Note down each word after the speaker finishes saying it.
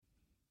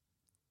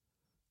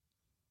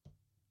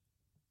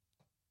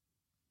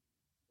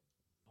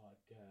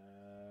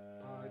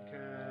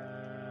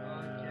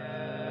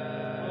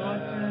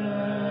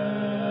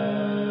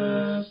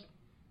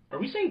Are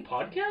we saying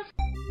podcast?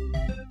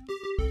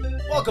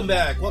 Welcome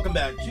back.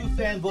 Two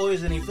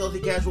fanboys and a filthy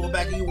casual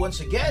back at you once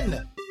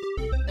again.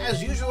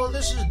 As usual,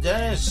 this is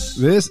Dennis.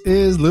 This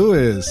is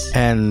Lewis.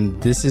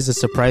 And this is a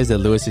surprise that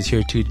Lewis is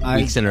here 2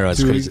 weeks in a row.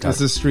 It's crazy talk.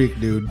 It's a streak,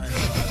 dude.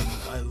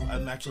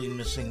 I'm actually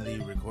missing the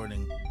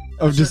recording. At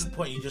Oh, a just certain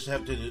point, you just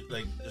have to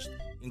just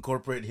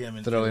incorporate him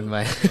and Throw in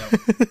my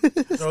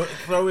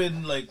throw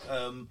in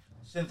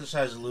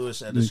synthesize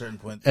Lewis at a certain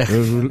point.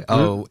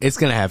 Oh, it's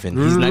gonna happen.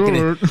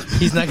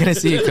 He's not gonna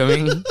see it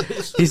coming.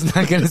 He's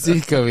not gonna see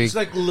it coming. It's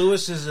like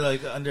Lewis is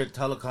like under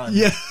Talokan.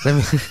 yeah.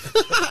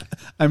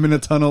 I'm in a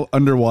tunnel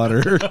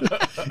underwater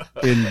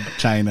in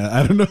China.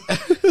 I don't know.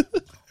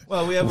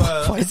 Well, we have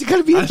Why is it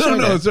gotta be in I don't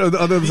know. China? It's on the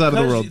other side of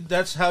the world.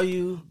 That's how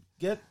you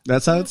get.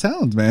 That's how it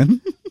sounds,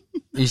 man.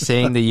 You're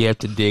saying that you have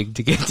to dig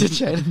to get to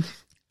China?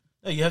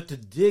 No, you have to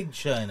dig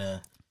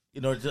China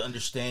in order to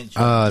understand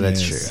China. Oh,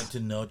 that's Yes. You true. have to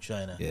know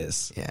China.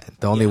 Yes. Yeah,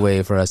 the only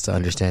way for us to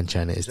understand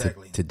China is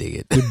Exactly. to dig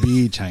it. To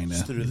be China.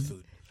 It's through the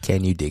food.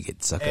 Can you dig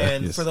it, sucker?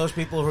 And Yes. for those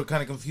people who are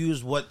kind of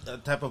confused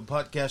what type of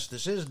podcast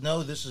this is,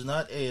 no, this is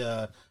not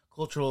a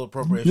cultural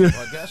appropriation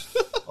podcast.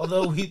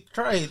 Although we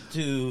try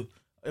to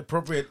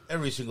appropriate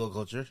every single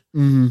culture.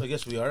 So I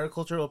guess we are a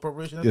cultural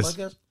appropriation Yes.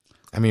 podcast.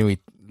 I mean, we,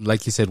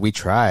 like you said, we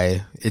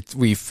try.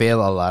 We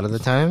fail a lot of the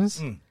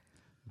times,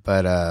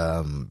 but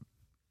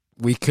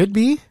we could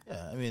be.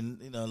 Yeah, I mean,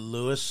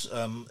 Lewis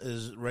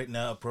is right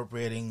now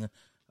appropriating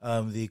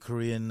the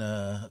Korean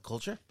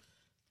culture.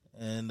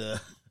 And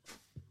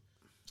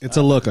It's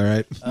a look, all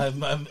right?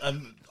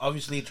 I'm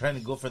obviously trying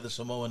to go for the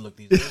Samoan look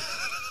these days.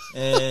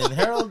 And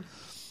Harold,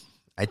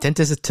 I tend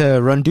to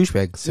run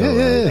douchebag. So,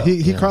 Yeah.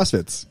 He yeah.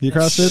 CrossFits. He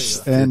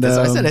CrossFits. And That's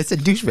what I said. I said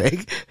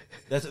douchebag.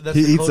 that's he the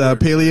eats code word.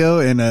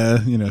 paleo and,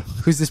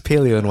 Who's this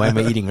paleo and why am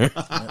I eating her?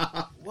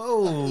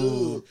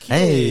 Whoa.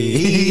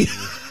 Hey.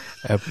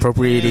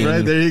 Appropriating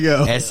Right, there you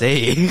go. SA.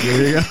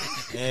 There you go.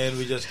 And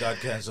we just got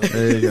canceled.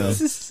 There you go.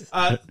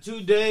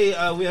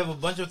 Today, we have a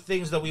bunch of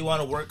things that we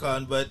want to work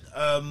on, but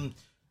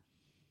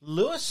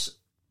Lewis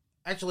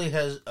actually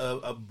has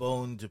a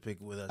bone to pick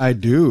with us. I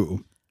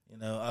do.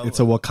 It's It's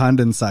a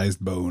Wakandan-sized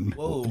bone.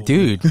 whoa,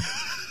 Dude.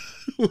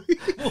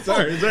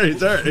 Sorry. I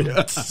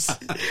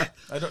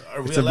don't,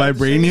 are we It's a allowed to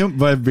say- vibranium.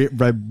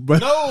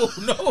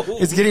 No.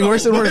 It's getting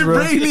worse and worse, bro.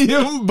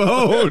 Vibranium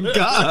bone.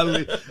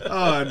 Golly.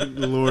 Oh,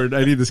 Lord.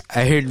 I need this.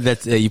 I heard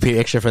that you pay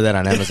extra for that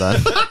on Amazon.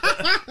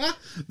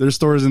 There's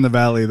stores in the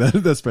valley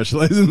that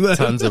specialize in that.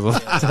 Tons of them.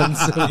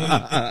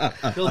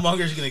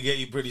 Killmonger's gonna get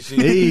you pretty soon.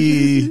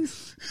 Hey.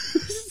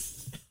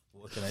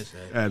 What can I say?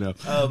 I know.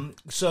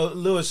 So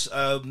Lewis,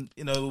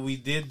 we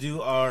did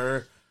do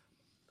our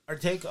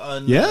take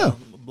on Yeah.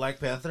 Black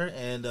Panther,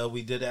 and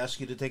we did ask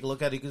you to take a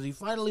look at it because you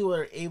finally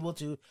were able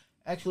to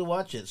actually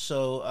watch it.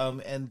 So,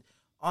 and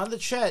on the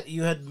chat,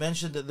 you had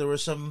mentioned that there were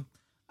some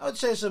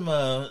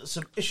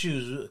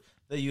issues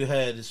that you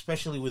had,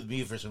 especially with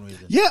me for some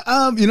reason.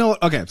 Yeah.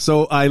 Okay.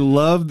 So I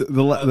loved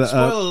the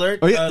Spoiler alert: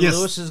 yes.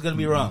 Lewis is going to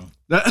be wrong.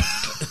 I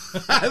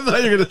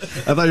thought you were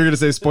gonna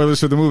say spoilers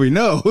for the movie.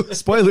 No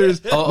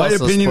spoilers. My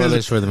Also opinion spoilers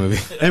is for the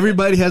movie.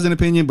 everybody has an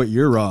opinion, but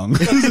you're wrong.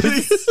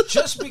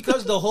 Just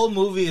because the whole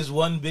movie is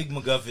one big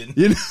MacGuffin.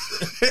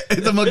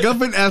 It's a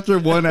MacGuffin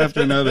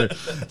after another.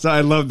 So I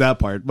love that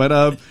part.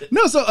 But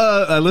no. So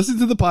I listened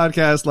to the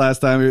podcast last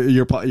time.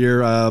 Your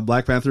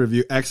Black Panther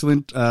review,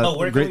 excellent. Where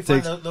can great we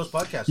find takes. those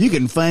podcasts? You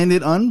can find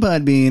it on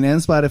Podbean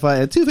and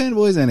Spotify at Two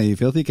Fanboys and a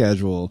Filthy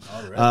Casual.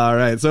 All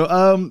right. So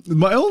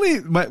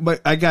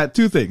I got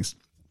two things.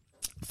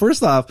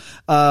 First off,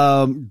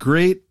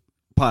 great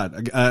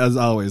pod as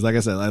always. Like I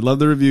said, I love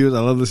the reviews. I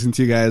love listening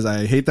to you guys.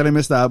 I hate that I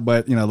missed out,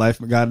 but life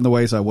got in the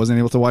way, so I wasn't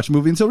able to watch a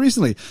movie until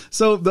recently.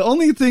 So the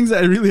only things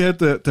that I really had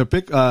to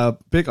pick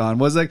on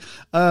was like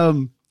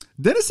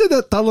Dennis said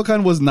that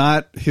Talokan was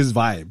not his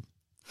vibe.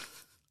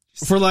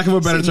 For lack of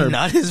a better term.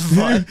 Not his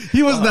vibe.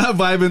 He was not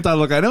vibing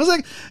Talokan. And I was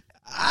like,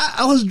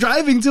 I was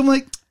driving to him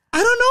like,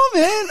 I don't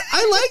know, man.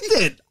 I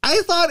liked it.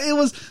 I thought it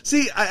was,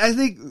 I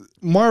think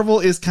Marvel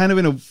is kind of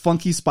in a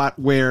funky spot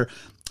where,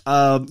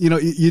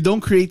 you don't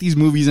create these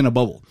movies in a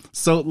bubble.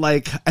 So I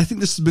think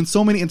there's been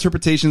so many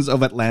interpretations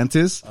of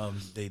Atlantis.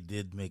 They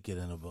did make it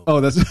in a bubble. Oh,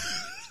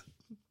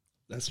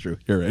 that's true.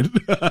 You're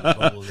right.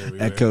 Bubbles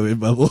everywhere. Echo in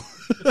bubble.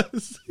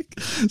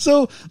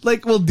 So,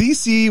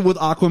 DC with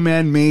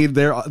Aquaman made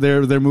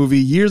their movie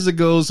years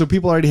ago, so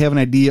people already have an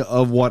idea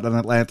of what an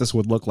Atlantis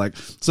would look like.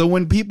 So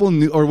when people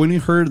knew, or when we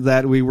heard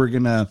that we were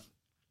gonna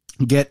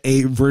get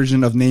a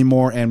version of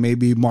Namor and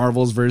maybe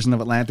Marvel's version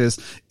of Atlantis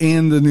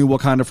in the new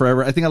Wakanda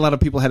Forever, I think a lot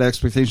of people had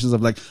expectations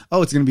of it's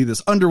going to be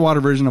this underwater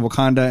version of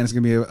Wakanda and it's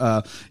going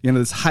to be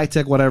this high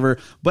tech whatever.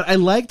 But I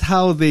liked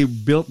how they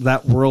built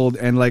that world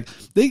and I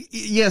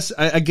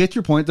get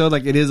your point though.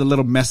 It is a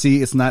little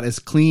messy. It's not as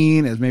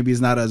clean as maybe it's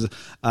not as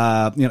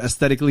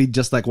aesthetically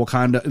just like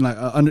Wakanda.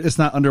 It's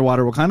not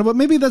underwater Wakanda, but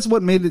maybe that's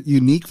what made it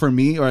unique for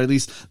me, or at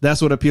least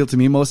that's what appealed to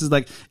me most. Is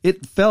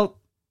it felt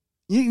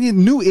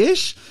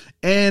new-ish,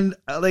 and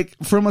like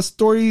from a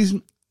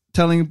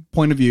storytelling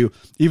point of view,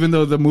 even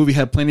though the movie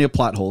had plenty of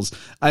plot holes,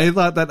 I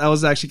thought that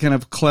was actually kind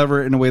of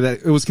clever in a way that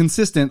it was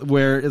consistent,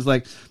 where it's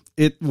like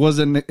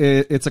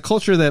it's a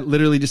culture that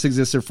literally just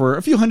existed for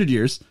a few hundred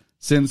years.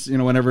 Since,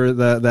 whenever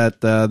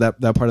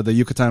that part of the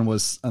Yucatan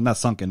was not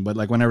sunken, but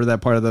like whenever that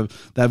part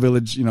of that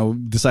village,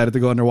 decided to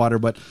go underwater.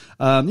 But,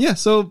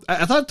 so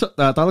I thought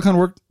Talocan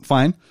worked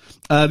fine.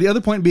 The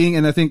other point being,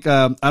 and I think,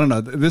 I don't know,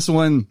 this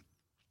one,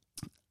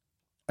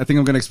 I think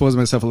I'm going to expose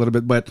myself a little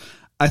bit, but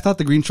I thought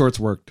the green shorts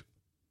worked.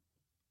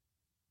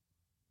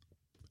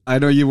 I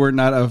know you were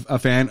not a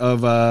fan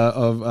of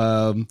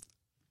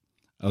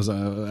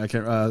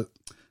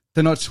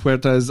Tenoch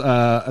Huerta's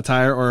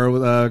attire, or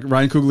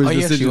Ryan Coogler's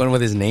decision. Decision. You went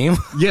with his name?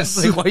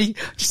 Yes. Like, why you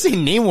just say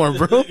Namor,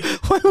 bro?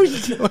 Why are you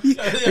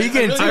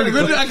getting tired?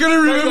 I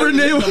couldn't remember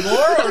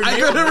Namor. I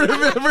couldn't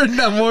remember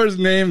Namor's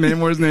name. I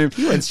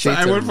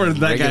went for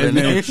that guy's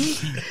name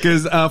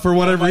because for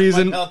whatever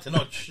reason,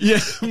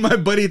 my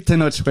buddy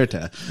Tenoch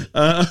Huerta.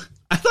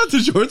 I thought the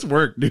shorts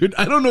worked, dude.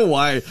 I don't know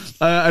why.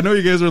 I know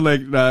you guys were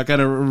like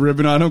kind of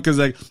ribbing on him because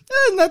like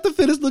not the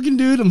fittest looking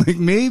dude. I'm like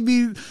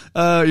maybe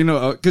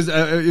because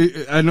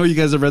I know you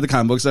guys have read the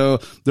comic book, so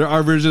there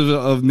are versions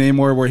of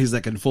Namor where he's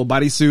like in full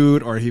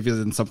bodysuit or he's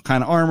in some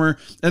kind of armor,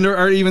 and there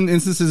are even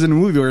instances in the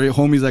movie where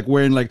homie's like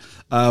wearing like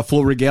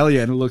full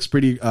regalia and it looks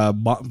pretty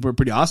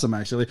awesome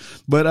actually.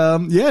 But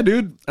yeah,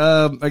 dude.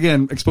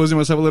 Again, exposing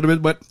myself a little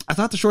bit, but I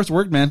thought the shorts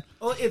worked, man.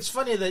 Well, it's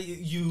funny that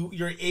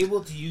you're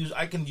able to use.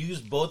 I can use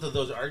both of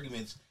those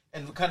arguments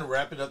and kind of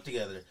wrap it up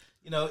together.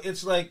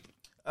 It's like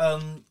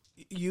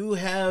you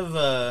have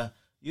a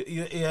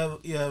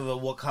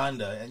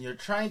Wakanda, and you're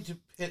trying to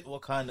pit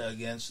Wakanda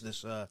against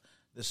this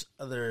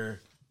other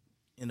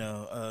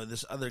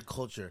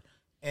culture,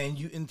 and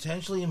you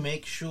intentionally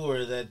make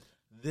sure that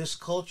this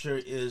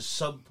culture is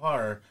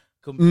subpar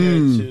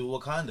compared to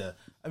Wakanda.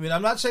 I mean,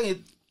 I'm not saying it.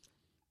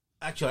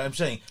 Actually, I'm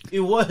saying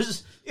it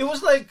was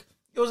like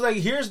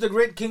here's the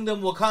great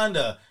kingdom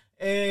Wakanda,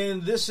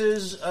 and this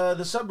is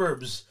the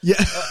suburbs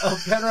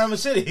of Panorama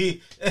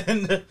City.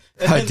 And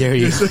how dare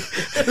you?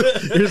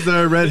 Here's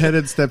the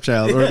redheaded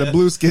stepchild or the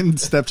blue-skinned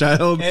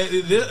stepchild.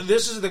 And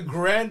this is the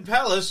grand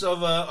palace of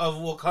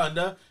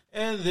Wakanda,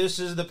 and this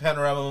is the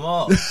Panorama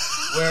Mall,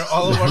 where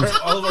all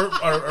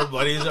of our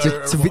buddies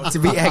are. To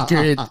be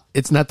accurate,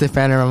 it's not the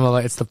Panorama Mall;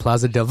 it's the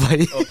Plaza del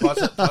Valle. Oh,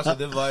 Plaza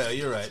del Valle.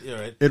 You're right.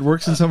 It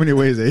works in so many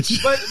ways,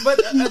 H. But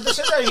at the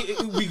same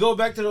time, we go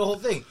back to the whole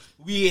thing.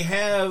 We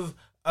have.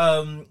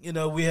 MacGuffin.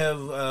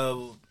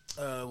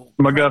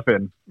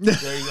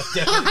 There you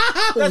go.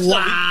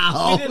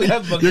 Wow. We didn't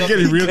have MacGuffin. You're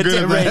getting real good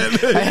at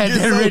that. I had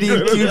that ready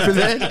and queued for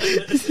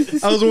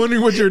that. I was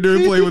wondering what you were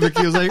doing playing with the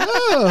key. I was like,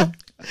 oh.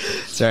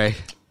 Sorry.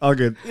 All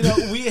good.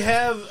 We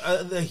have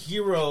the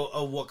hero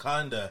of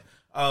Wakanda,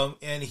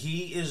 and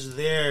he is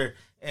there,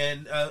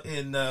 and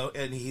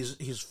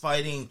he's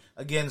fighting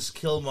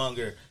against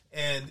Killmonger,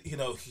 and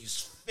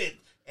he's fit,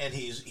 and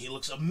he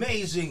looks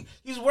amazing.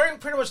 He's wearing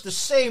pretty much the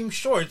same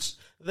shorts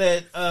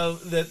that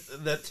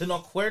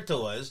Tenoch Huerta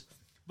was,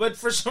 but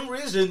for some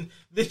reason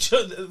they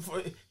chose.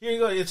 Here you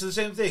go. It's the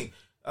same thing.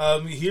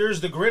 Here's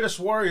the greatest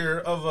warrior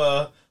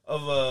of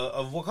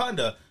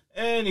Wakanda,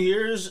 and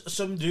here's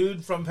some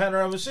dude from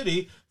Panorama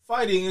City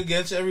fighting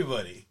against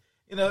everybody.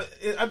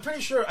 I'm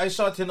pretty sure I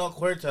saw Tenoch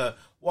Huerta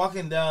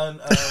walking down,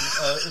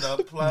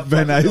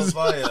 Van Nuys.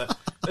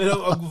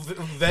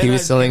 He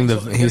was selling the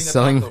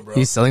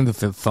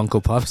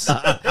Funko Pops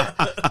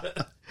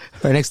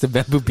right next to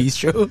Bamboo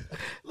Bistro.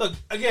 Look,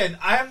 again,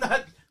 I'm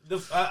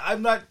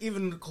not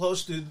even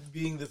close to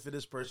being the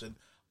fittest person.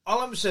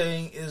 All I'm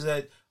saying is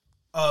that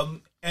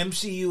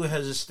MCU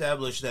has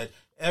established that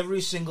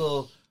every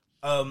single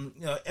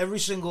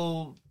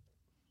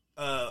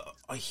a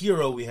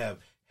hero we have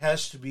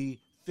has to be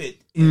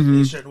fit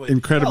in a certain way.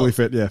 Incredibly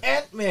fit, yeah.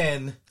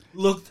 Ant-Man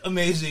looked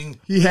amazing.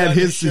 He had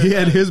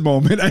his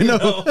moment. I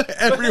know.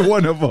 Every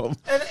one of them.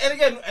 And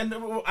again,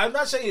 I'm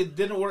not saying it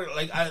didn't work.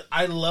 Like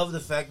I love the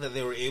fact that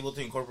they were able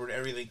to incorporate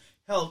everything.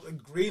 Hell,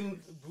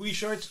 green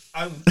shorts,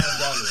 I'm down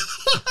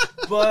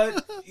with.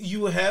 But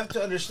you have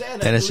to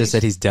understand. Dennis just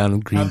said he's down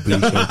with green blue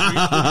shorts.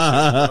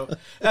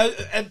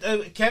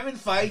 And Kevin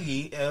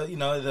Feige,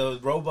 the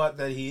robot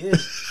that he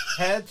is,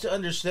 had to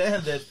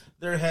understand that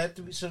there had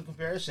to be some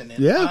comparison.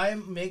 And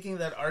I'm making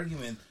that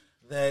argument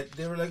that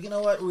they were like, you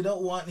know what, we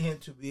don't want him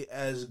to be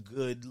as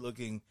good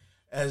looking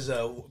as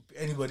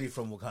anybody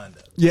from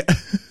Wakanda. Yeah.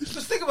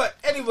 Just think about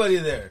anybody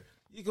there.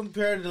 You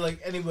compare it to like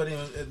anybody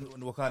in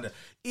Wakanda.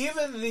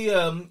 Even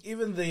the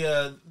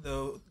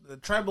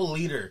tribal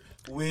leader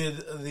with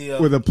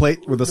a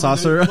plate with a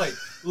saucer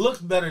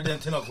looked better than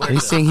Tenoch Huerta. Are you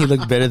saying he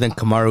looked better than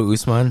Kamaru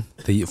Usman,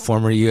 the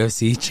former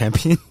UFC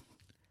champion?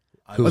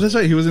 Oh, that's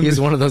right. He was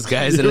one of those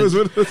guys. That was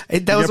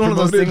one of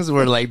those things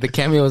where like the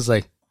cameo was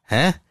like,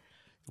 huh?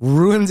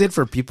 ruins it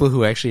for people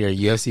who actually are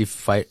UFC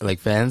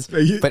fans.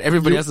 You- But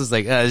everybody you- else is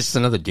like, it's just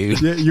another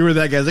dude. Yeah, you were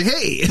that guy. It's like,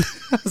 hey,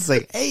 It's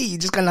like, hey, you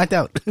just got knocked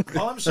out.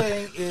 All I'm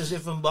saying is,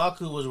 if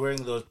M'Baku was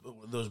wearing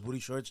those booty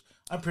shorts,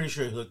 I'm pretty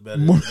sure he looked better.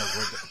 More- than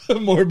that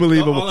workout. more All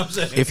believable. I'm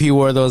saying. If he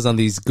wore those on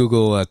these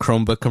Google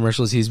Chromebook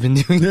commercials he's been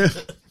doing,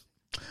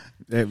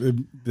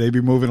 They'd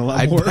be moving a lot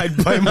I'd more. buy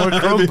more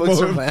Chromebooks more-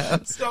 from my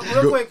house. So,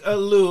 real quick,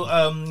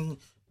 Lou,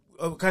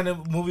 kind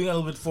of moving a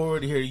little bit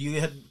forward here, you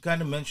had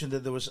kind of mentioned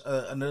that there was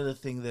another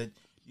thing that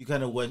you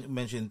kind of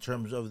mentioned in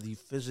terms of the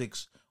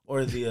physics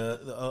or the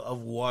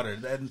of water,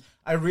 and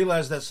I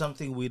realized that's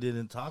something we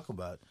didn't talk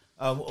about.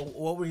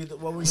 What were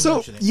you So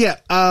mentioning? yeah,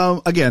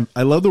 again,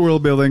 I love the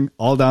world building,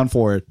 all down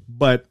for it,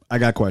 but I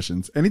got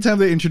questions. Anytime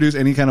they introduce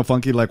any kind of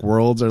funky like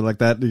worlds or like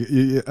that,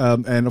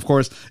 and of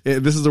course,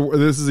 this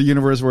is a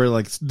universe where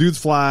like dudes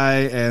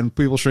fly and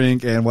people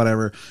shrink and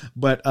whatever.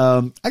 But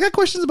I got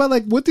questions about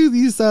like what do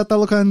these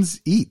Talokans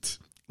eat?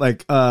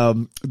 Like,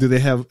 do they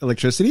have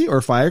electricity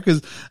or fire?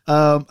 Because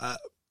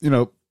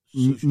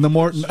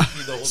Namor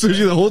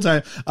sushi the whole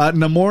time.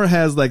 Namor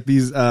has like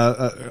these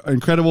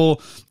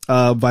incredible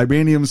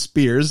vibranium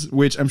spears,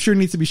 which I'm sure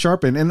needs to be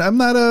sharpened. And I'm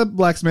not a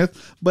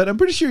blacksmith, but I'm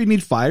pretty sure you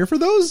need fire for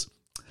those.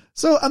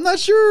 So I'm not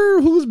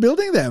sure who's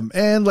building them.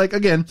 And like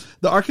again,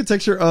 the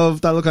architecture of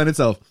Talokan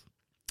itself,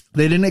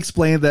 they didn't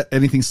explain that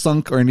anything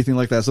sunk or anything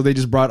like that. So they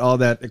just brought all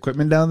that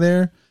equipment down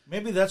there.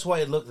 Maybe that's why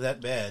it looked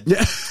that bad.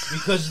 Yeah.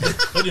 Because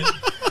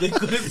they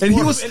couldn't And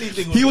form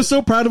anything. he was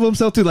so proud of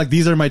himself too. Like,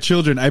 these are my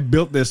children. I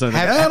built this. I'm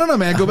like, I don't know,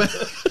 man. Go back.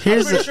 I'm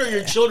pretty sure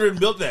your children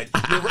built that.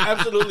 You're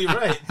absolutely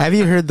right. Have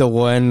you heard the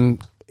one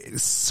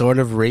sort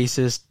of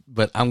racist,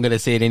 but I'm going to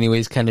say it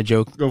anyways kind of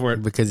joke? Go for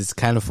it. Because it's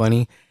kind of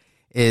funny.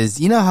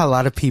 Is, you know how a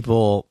lot of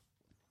people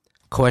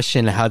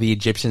question how the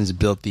Egyptians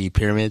built the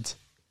pyramids?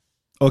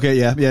 Okay,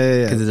 yeah.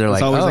 Because they're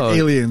It's like, always oh, like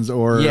aliens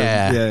or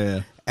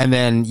yeah. And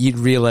then you'd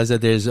realize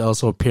that there's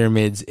also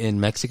pyramids in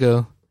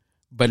Mexico,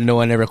 but no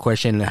one ever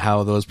questioned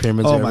how those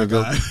pyramids Oh are my ever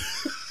built. god.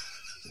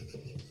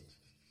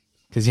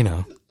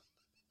 Because,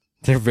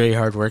 they're very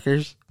hard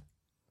workers.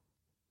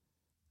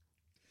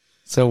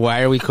 So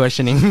why are we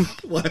questioning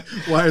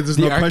Why is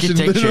The no questions?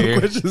 There's no architecture.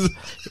 questions.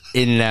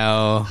 in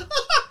now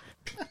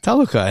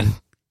Talokan?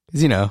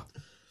 Because,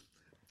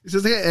 It's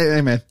just like,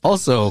 hey, man.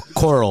 also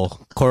coral.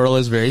 Coral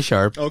is very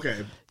sharp.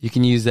 Okay. You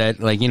can use that,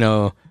 like,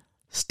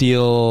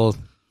 steel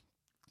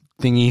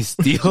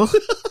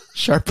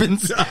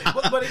sharpens.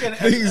 But again,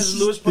 as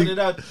Lewis pointed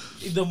out,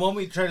 the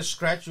moment you try to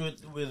scratch it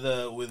with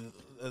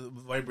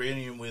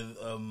vibranium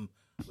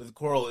with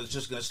coral, it's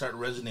just going to start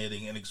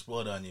resonating and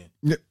explode on you.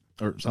 Yeah.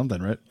 Or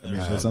something, right? I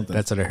mean, something.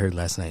 That's what I heard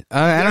last night.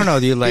 I don't know,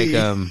 dude. Like,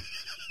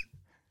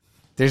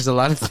 there's a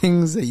lot of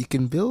things that you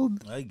can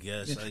build. I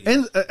guess.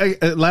 And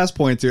last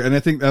point too, and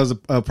I think that was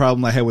a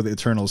problem I had with the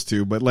Eternals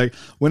too. But like,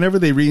 whenever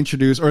they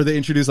reintroduce or they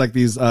introduce like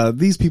these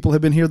people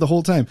have been here the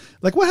whole time.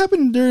 Like, what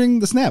happened during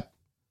the snap?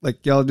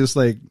 Like, y'all just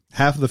like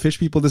half of the fish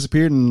people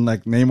disappeared, and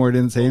like Namor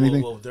didn't say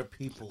anything. Whoa, they're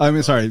people. I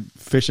mean, sorry,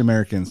 fish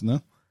Americans,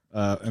 no,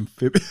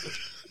 amphibians.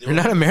 They're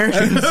not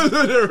Americans.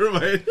 Never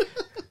mind.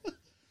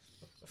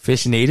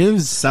 Fish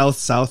natives.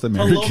 South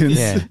Americans.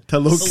 Yeah.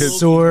 Talokan.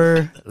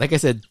 Soar. Like I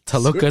said,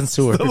 Talokan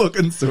Soar.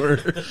 Talokan Soar.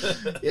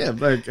 Yeah,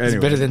 like anyway. It's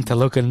better than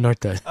Talokan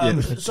Norte.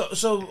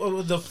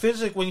 So the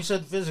physics. When you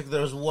said physics,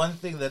 there was one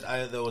thing that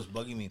was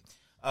bugging me.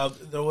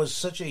 There was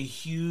such a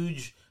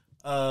huge,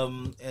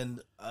 and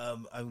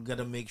I'm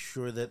gonna make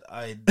sure that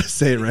I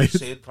say it right.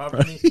 Say it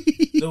properly.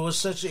 There was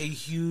such a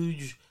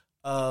huge,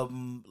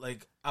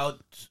 like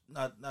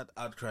not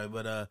outcry,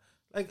 but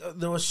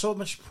there was so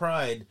much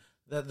pride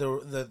that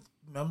that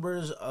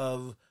members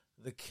of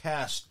the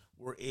cast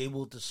were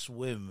able to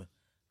swim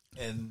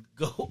and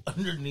go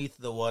underneath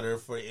the water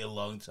for a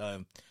long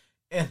time.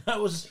 And I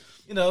was,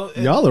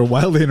 y'all are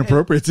wildly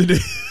inappropriate today.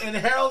 And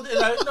Harold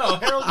and I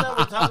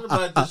were talking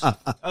about this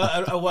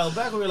a while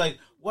back. We were like,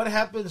 what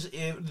happens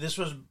if this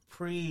was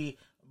pre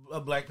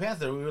Black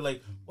Panther? We were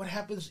like, what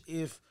happens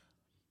if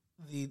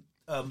the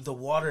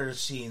water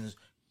scenes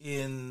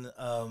in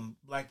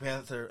Black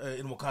Panther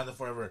in Wakanda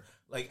Forever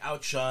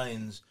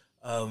outshines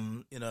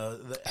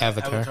the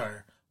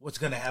Avatar? What's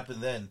going to happen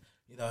then?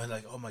 And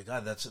like, oh my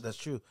God, that's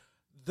true.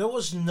 There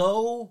was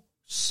no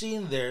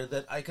scene there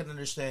that I can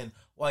understand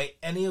why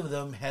any of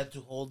them had to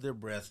hold their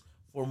breath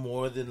for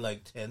more than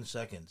 10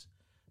 seconds,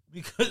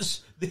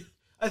 because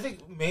I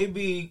think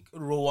maybe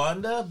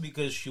Rwanda,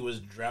 because she was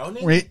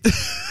drowning. Wait, Did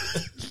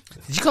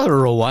you call her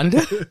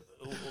Rwanda?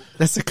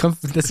 That's a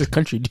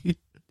country, dude.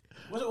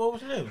 What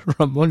was her name?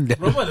 Ramonda.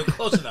 Rwanda,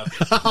 close enough.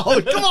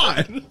 oh come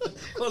on.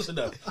 Close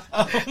enough.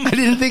 I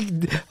didn't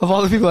think of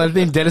all the people. I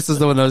think Dennis was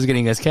the one that was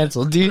getting us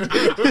canceled, dude.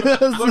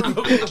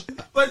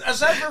 But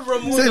aside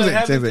from Rwanda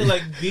having same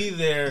to be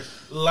there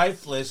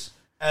lifeless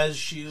as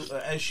she was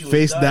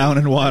face dying, down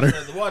in water.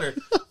 in the water,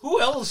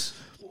 who else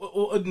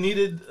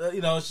needed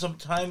some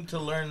time to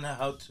learn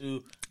how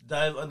to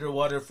dive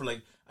underwater for I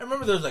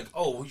remember there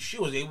was she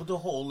was able to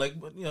hold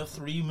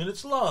 3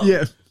 minutes long.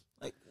 Yeah.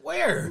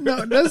 Where?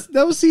 No,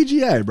 that was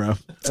CGI, bro.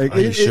 Are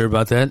you sure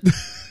about that?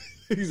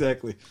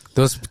 Exactly.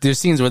 There's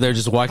scenes where they're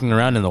just walking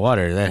around in the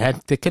water.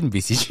 That couldn't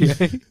be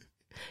CGI.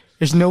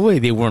 There's no way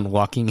they weren't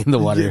walking in the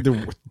water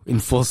in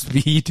full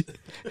speed.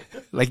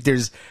 Like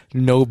there's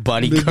no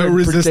bodyguard no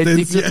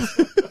resistance. protecting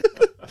them.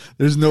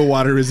 There's no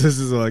water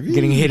resistance. Like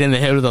Getting hit in the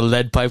head with a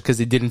lead pipe because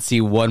they didn't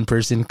see one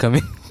person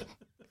coming.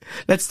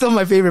 That's still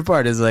my favorite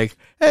part. Is like,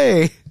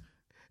 hey,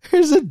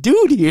 there's a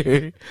dude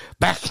here.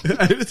 Back.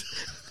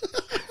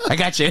 I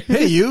got you.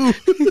 Hey, you.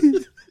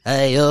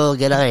 Hey, you,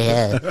 get over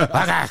here.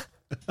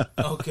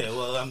 Okay,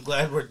 well, I'm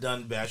glad we're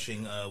done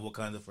bashing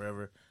Wakanda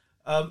Forever.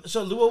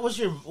 So, Lou, what was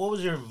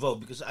your vote?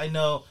 Because I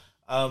know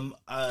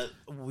I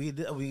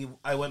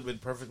went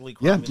with Perfectly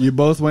Yeah, Cromulent. you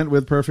both went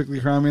with Perfectly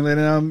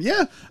Cromulent.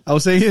 Yeah, I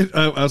was saying it.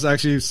 I was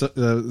actually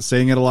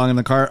saying it along in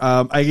the car.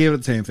 I gave it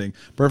the same thing.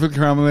 Perfectly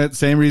Cromulent,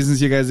 same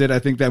reasons you guys did. I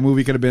think that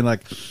movie could have been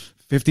like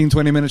 15,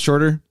 20 minutes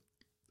shorter.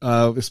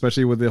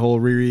 Especially with the whole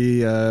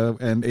Riri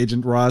and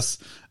Agent Ross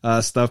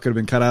stuff could have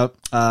been cut out.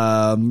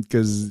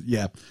 Because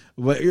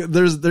but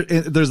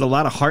there's a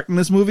lot of heart in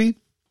this movie.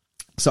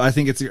 So I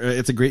think it's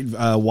a great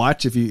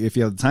watch if you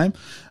have the time.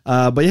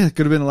 But yeah, it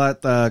could have been a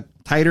lot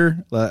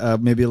tighter,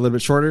 maybe a little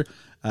bit shorter,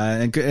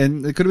 and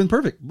it could have been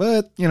perfect.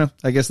 But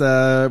I guess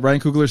Ryan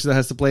Coogler still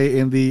has to play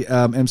in the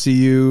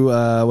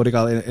MCU. What do you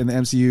call it? In the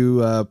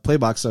MCU play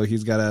box, so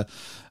he's got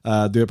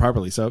to do it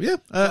properly. So yeah,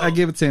 I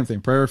gave it the same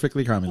thing.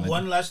 Perfectly Cromulent.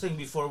 One last thing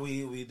before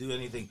we do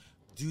anything.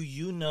 Do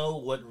you know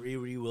what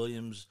Riri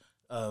Williams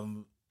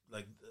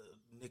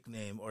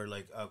nickname or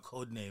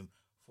code name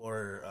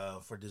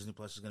for Disney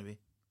Plus is going to be?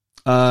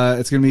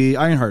 It's going to be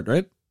Ironheart,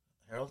 right?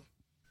 Harold?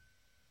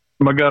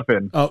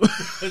 MacGuffin. Oh,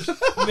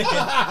 Man,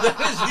 that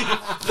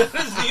is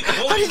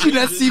the How did you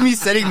not see me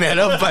setting that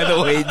up, by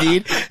the way,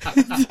 dude?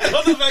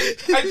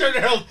 I turned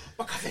to Harold.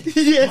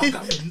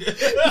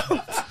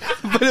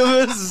 But it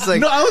was just like,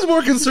 no, I was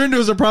more concerned there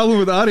was a problem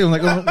with audio. I'm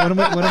like, what am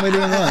I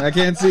doing wrong? I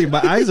can't see. My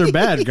eyes are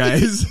bad,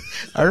 guys.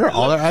 are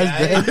all our eyes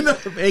dead? I know.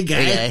 Hey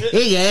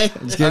guy.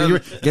 I'm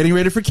just getting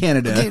ready for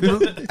Canada.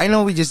 Okay, I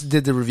know we just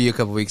did the review a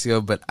couple weeks ago,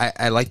 but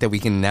I like that we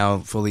can now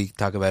fully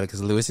talk about it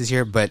because Lewis is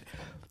here. But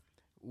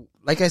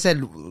like I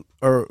said,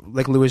 or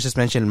like Lewis just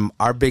mentioned,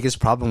 our biggest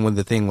problem with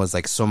the thing was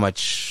like so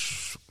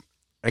much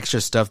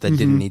extra stuff that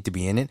didn't need to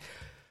be in it.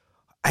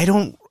 I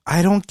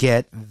don't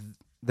get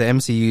the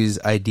MCU's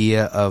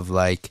idea of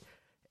like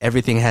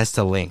everything has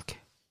to link.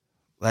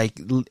 Like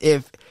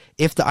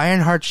if the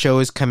Ironheart show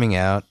is coming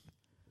out,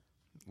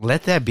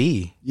 let that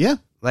be. Yeah.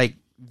 Like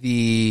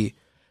the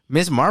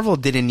Ms. Marvel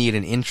didn't need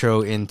an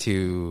intro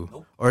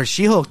into, or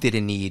She-Hulk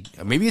didn't need.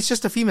 Maybe it's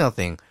just a female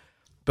thing,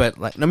 but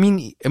like I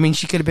mean,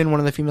 she could have been one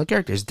of the female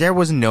characters. There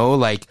was no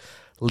like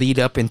lead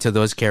up into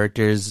those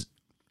characters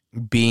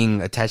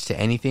being attached to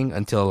anything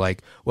until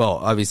like, well,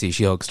 obviously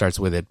She-Hulk starts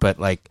with it, but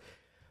like,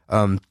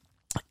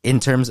 in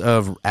terms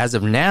of as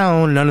of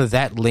now, none of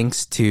that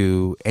links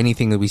to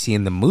anything that we see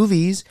in the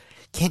movies.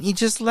 Can't you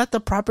just let the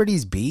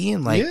properties be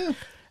and like? Yeah.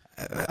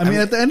 I mean,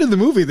 at the end of the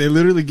movie, they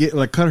literally get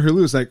like cut her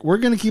loose. Like, we're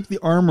gonna keep the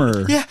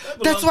armor. Yeah,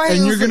 that's why.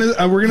 And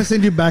we're gonna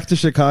send you back to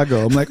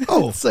Chicago. I'm like,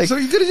 oh, It's like- so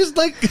you could have just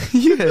like,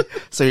 Yeah.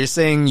 So you're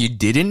saying you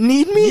didn't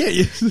need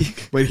me? yeah,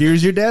 but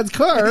here's your dad's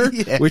car,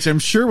 Yeah. which I'm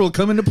sure will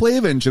come into play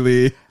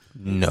eventually.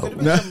 No.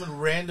 Some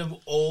random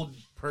old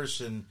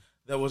person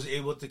that was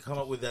able to come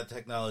up with that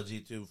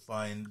technology to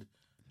find,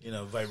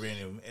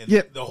 vibranium, and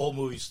Yeah. the whole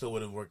movie still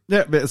would have worked.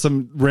 Yeah, but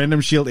some random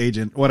shield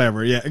agent,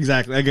 whatever. Yeah,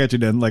 exactly. I get you,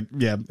 Dan. Like,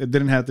 yeah, it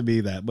didn't have to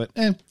be that, but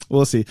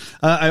we'll see.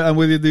 I'm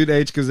with you, dude,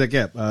 H, because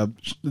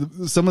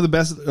some of the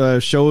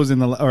best shows in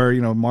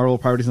Marvel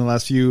properties in the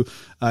last few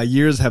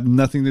years have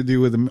nothing to do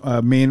with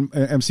the main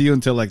MCU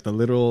until like the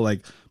literal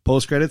like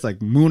post credits.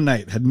 Like Moon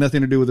Knight had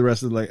nothing to do with the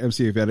rest of the like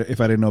MCU. If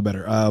I didn't know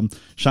better,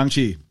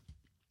 Shang-Chi.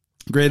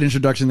 Great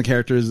introduction to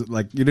characters.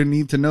 Like you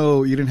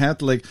didn't have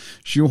to like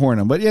shoehorn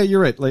them. But yeah, you're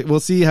right. Like we'll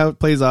see how it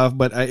plays off.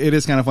 But it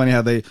is kind of funny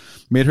how they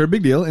made her a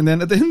big deal, and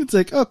then at the end it's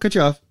like, oh, cut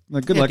you off.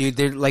 Like good luck, dude.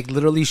 They're like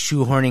literally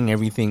shoehorning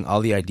everything, all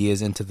the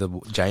ideas into the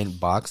giant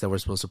box that we're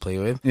supposed to play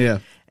with. Yeah,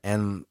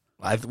 And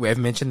I've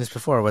mentioned this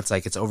before. It's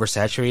like it's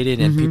oversaturated,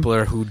 and people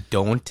are who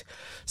don't.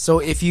 So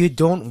if you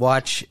don't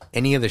watch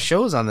any of the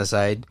shows on the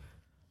side,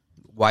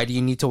 why do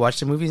you need to watch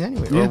the movies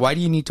anyway? Yeah. Or why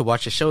do you need to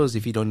watch the shows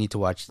if you don't need to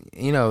watch?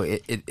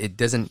 It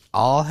doesn't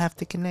all have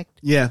to connect.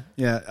 yeah.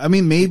 I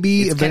mean,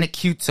 maybe It's kind of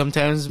cute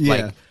sometimes.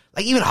 Yeah.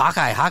 Like even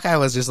Hawkeye. Hawkeye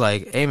was just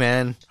like, hey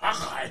man,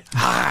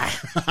 Hawkeye.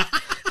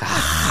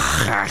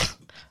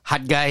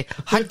 Hot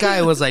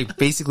guy was like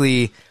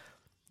basically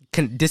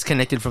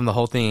disconnected from the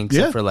whole thing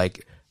except Yeah. for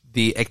like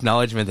the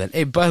acknowledgement that,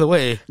 hey, by the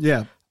way,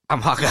 yeah,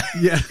 I'm Hawkeye.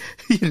 yeah.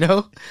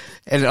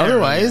 And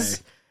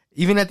otherwise,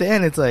 even at the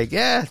end, it's like,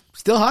 yeah,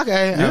 still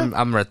Hawkeye. Yeah.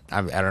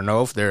 I don't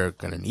know if they're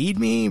gonna need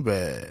me,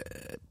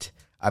 but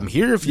I'm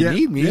here if you Yeah,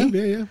 need me.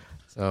 Yeah.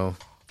 So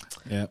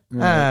Yeah.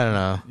 I don't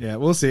know. Yeah,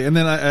 we'll see. And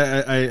then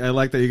I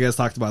like that you guys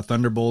talked about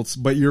Thunderbolts,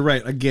 but you're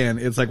right. Again,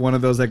 it's like one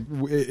of those like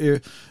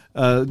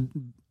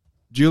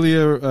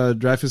Julia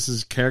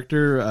Dreyfus's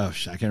character. I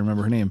can't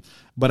remember her name,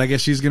 but I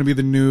guess she's gonna be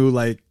the new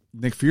like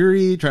Nick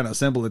Fury trying to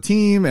assemble a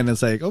team, and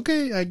it's like,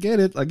 okay, I get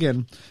it.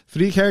 Again,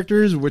 3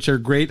 characters, which are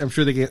great. I'm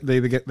sure they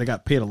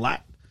got paid a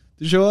lot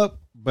to show up,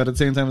 but at the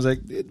same time, it's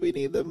like, did we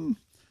need them?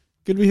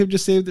 Could we have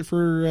just saved it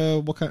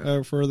for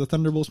for the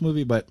Thunderbolts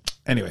movie? But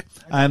anyway,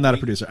 I'm not a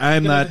producer.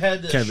 I'm not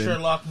had the Kevin.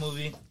 Sherlock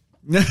movie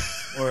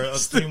or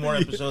 3 more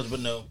episodes, but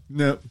no.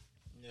 Nope.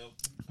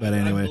 But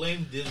anyway, I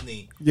blame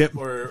Disney Yep.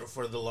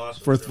 for the loss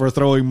For of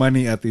throwing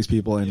money at these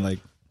people and like,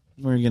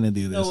 we're gonna do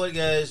You know this what,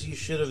 guys? You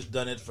should have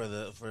done it for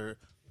the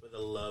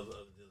love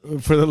of the.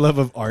 for the love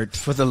of art.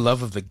 For the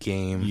love of the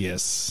game.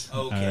 Yes.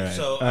 Okay, All right.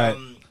 so All right.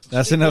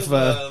 That's speaking enough.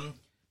 Of,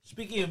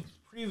 speaking of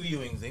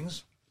previewing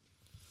things,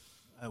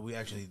 we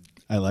actually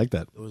I like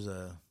that. it was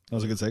a. That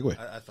was a good segue.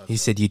 I thought He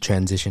so. said you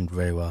transitioned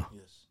very well.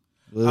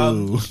 Yes.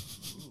 Ooh.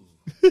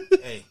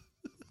 Hey,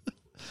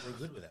 we're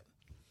good with that.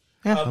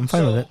 Yeah, I'm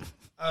fine with it.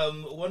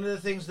 One of the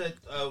things that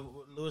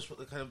Lewis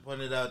kind of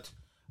pointed out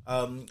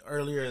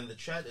earlier in the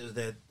chat is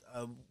that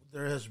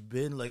there has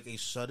been like a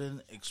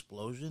sudden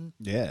explosion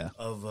Yeah.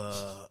 of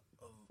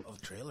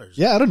trailers.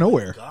 Yeah, out of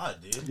nowhere.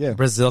 God, dude. Yeah.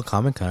 Brazil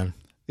Comic Con.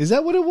 Is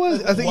that what it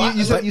was? I think Why-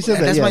 you said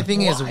that. That's yeah. my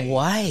thing is Why?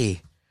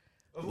 why?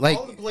 Of Like-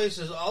 all the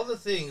places, all the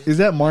things. Is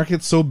that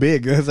market so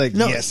big? It's like,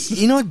 No, yes.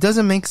 you know what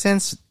doesn't make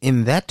sense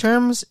in that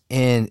terms,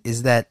 and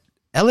is that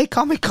LA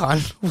Comic Con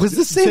was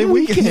the same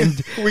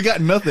weekend. We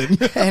got nothing.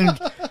 And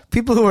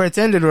people who were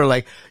attended were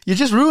like, "You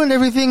just ruined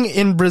everything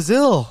in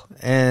Brazil."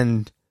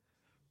 And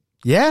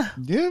yeah,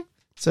 Yeah.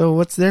 so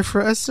what's there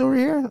for us over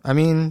here? I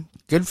mean,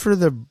 good for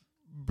the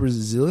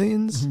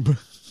Brazilians,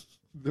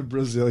 The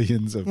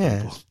Brazilians of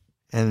yeah, people.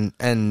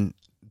 and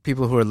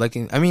people who are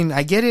looking. I mean,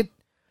 I get it.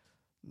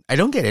 I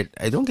don't get it.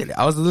 I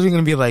was literally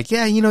going to be like,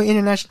 yeah, you know,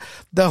 international.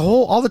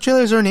 All the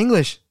trailers are in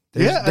English.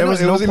 Yeah, there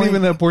was it no wasn't point.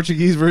 even a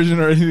Portuguese version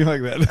or anything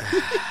like that.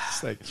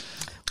 It's like,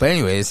 But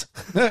anyways,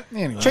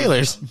 anyway.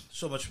 trailers.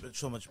 So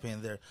much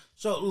pain there.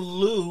 So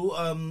Lou,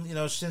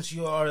 since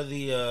you are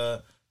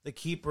the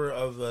keeper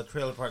of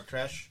Trailer Park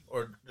Trash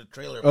or the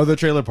trailer. Oh, the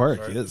trailer park.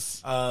 Sorry.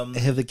 Yes. I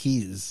have the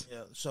keys.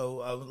 Yeah,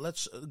 so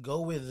let's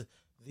go with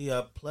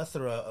the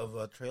plethora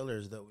of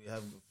trailers that we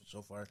have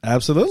so far.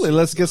 Absolutely.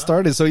 Let's get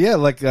started. So yeah,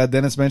 like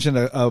Dennis mentioned,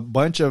 a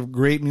bunch of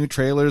great new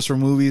trailers for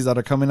movies that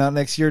are coming out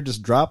next year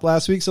just dropped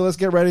last week. So let's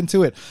get right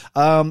into it.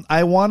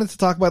 I wanted to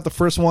talk about the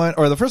first one I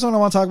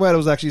want to talk about. It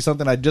was actually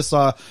something I just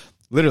saw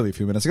literally a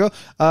few minutes ago,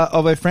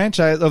 of a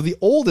franchise, of the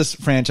oldest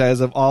franchise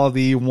of all of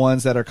the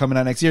ones that are coming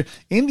out next year,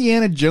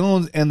 Indiana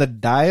Jones and the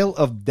Dial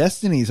of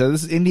Destiny. So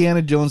this is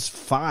Indiana Jones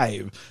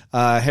 5.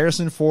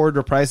 Harrison Ford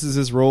reprises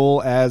his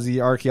role as the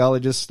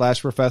archaeologist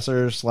 /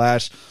 professor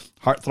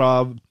 /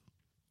 heartthrob.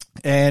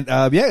 And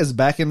is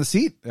back in the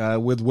seat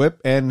with whip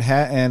and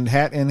hat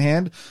in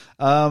hand.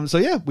 So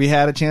yeah, we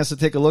had a chance to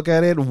take a look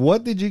at it.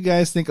 What did you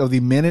guys think of the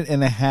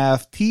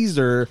 1.5-minute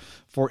teaser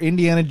for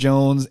Indiana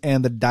Jones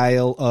and the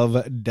Dial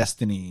of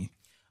Destiny?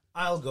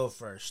 I'll go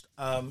first.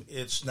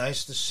 It's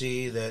nice to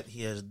see that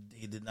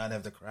he did not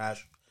have to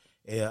crash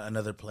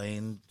another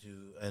plane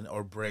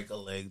or break a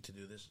leg to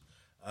do this.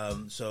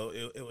 So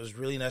it was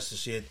really nice to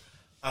see it.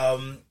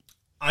 I'm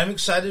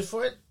excited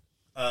for it,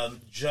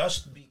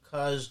 just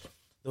because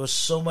there was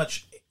so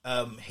much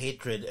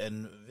hatred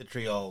and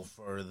vitriol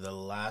for the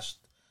last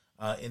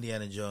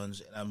Indiana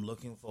Jones, and I'm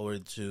looking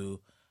forward to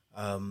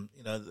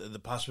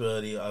the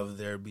possibility of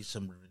there be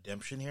some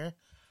redemption here.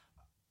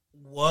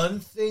 One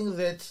thing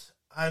that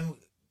I'm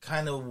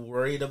kind of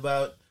worried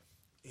about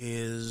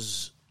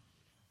is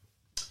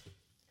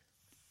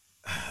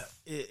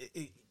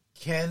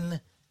can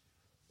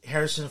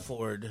Harrison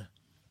Ford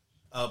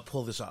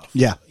pull this off?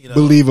 Yeah,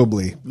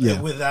 believably.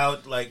 Yeah.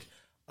 Without like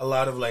a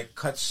lot of like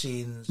cut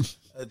scenes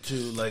to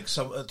like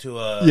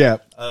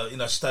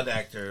a stunt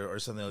actor or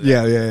something like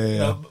that.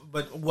 Yeah.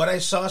 But what I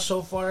saw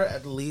so far,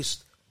 at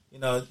least,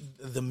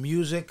 the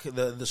music,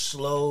 the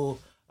slow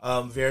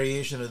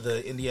variation of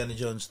the Indiana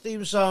Jones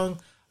theme song,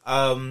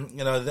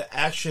 the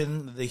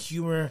action, the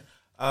humor,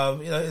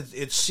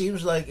 it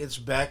seems like it's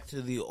back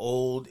to the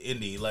old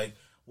Indy, like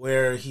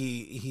where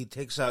he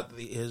takes out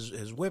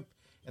his whip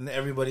and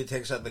everybody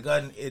takes out the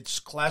gun. It's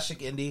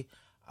classic Indy.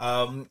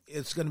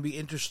 It's going to be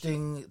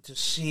interesting to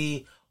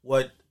see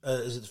what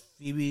is it,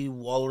 Phoebe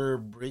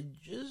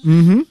Waller-Bridges?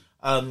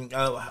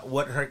 Mm-hmm.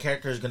 What her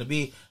character is going to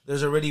be.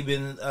 There's already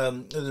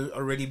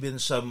been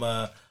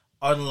some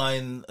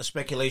online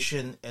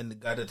speculation and,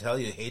 gotta tell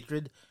you,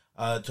 hatred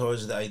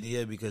towards the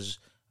idea because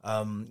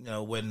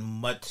when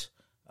Mutt,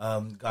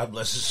 God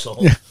bless his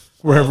soul,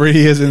 Wherever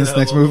he is in this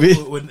next movie.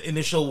 when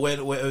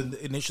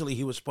initially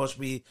he was supposed to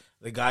be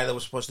the guy that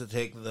was supposed to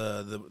take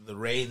the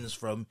reins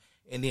from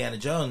Indiana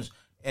Jones.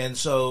 And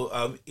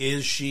so,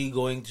 is she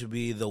going to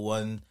be the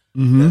one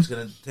that's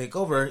going to take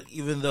over?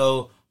 Even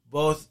though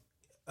both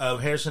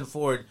Harrison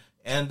Ford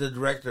and the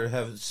director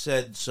have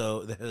said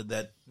so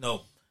that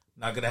no,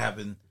 not going to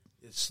happen.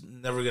 It's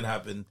never going to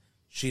happen.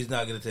 She's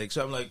not going to take.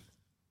 So I'm like,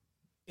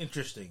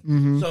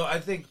 interesting. So I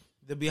think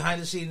the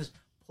behind the scenes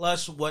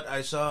Plus, what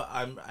I saw,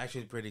 I'm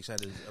actually pretty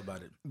excited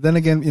about it. Then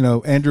again,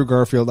 Andrew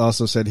Garfield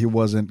also said he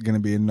wasn't going to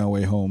be in No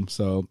Way Home.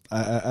 So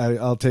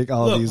I'll take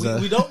all Look, of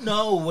these. we don't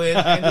know when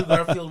Andrew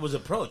Garfield was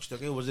approached.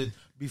 Okay, was it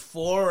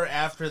before or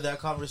after that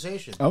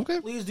conversation? Okay.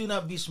 Please do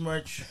not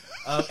besmirch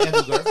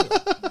Andrew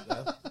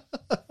Garfield.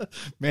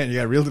 Man, you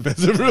got real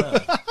defensive.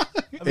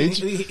 I mean,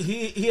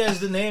 he has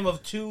the name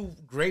of two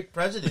great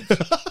presidents.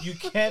 You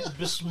can't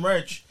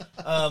besmirch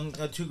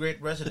two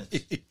great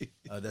presidents.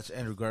 That's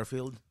Andrew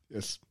Garfield.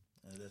 Yes.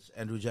 That's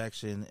Andrew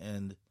Jackson.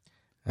 And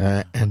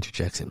Andrew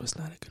Jackson was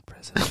not a good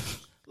president.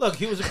 look,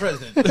 he was a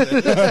president.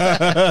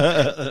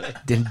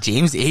 Then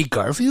James A.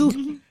 Garfield?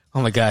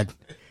 Oh my God.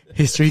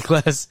 History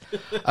class.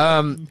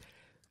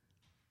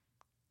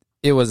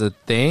 It was a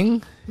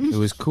thing. It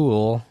was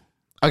cool.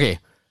 Okay.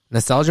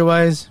 Nostalgia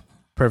wise,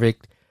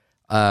 perfect.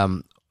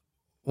 One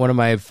of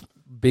my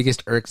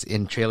biggest irks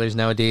in trailers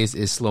nowadays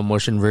is slow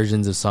motion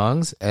versions of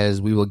songs, as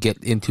we will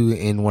get into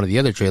in one of the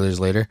other trailers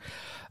later.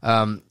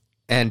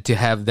 And to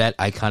have that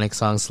iconic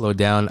song slow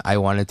down, I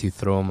wanted to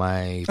throw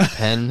my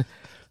pen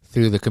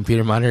through the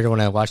computer monitor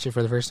when I watched it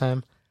for the first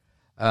time.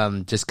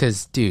 Just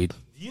because, dude.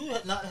 Do you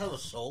not have a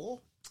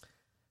soul?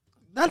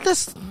 Not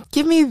this.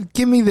 Give me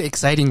the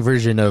exciting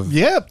version of.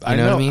 Yep, I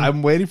know. What I mean?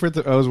 I'm waiting for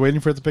it. I was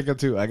waiting for it to pick up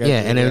too. I got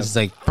Yeah, and it was just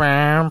like.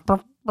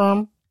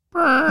 No,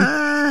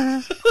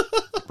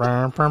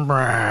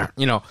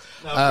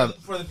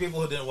 for the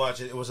people who didn't watch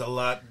it, it was a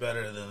lot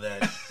better than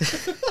that.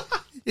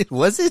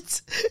 Was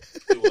it?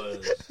 It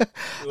was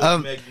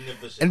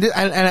magnificent. And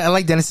I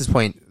like Dennis's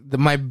point.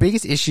 My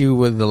biggest issue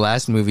with the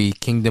last movie,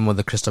 Kingdom of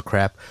the Crystal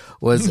Crap,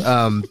 was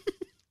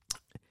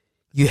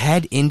you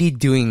had Indy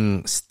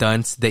doing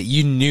stunts that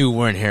you knew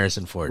weren't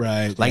Harrison Ford.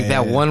 Right. Like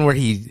that one where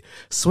he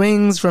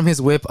swings from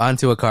his whip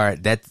onto a car.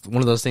 That's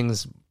one of those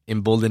things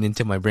emboldened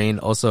into my brain.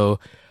 Also,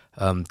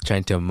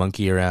 trying to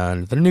monkey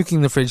around. The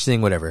nuking the fridge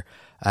thing, whatever.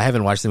 I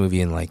haven't watched the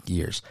movie in like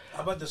years.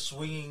 How about the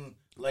swinging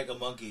like a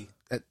monkey?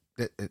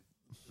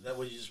 Is that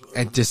what you just?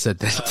 I just said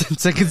that 10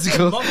 seconds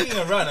ago. Monkeying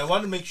around. I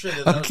want to make sure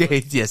that.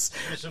 Okay, yes.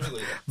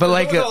 Specifically, But there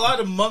like was a lot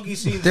of monkey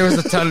scenes. There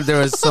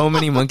was so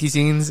many monkey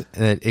scenes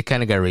that it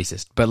kind of got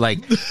racist. But like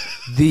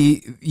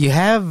you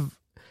have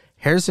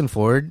Harrison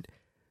Ford,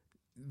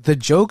 the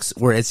jokes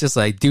where it's just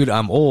like, dude,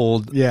 I'm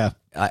old. Yeah.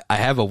 I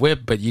have a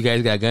whip, but you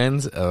guys got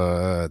guns.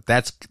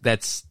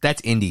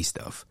 That's Indy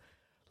stuff.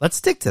 Let's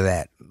stick to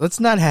that. Let's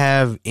not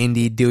have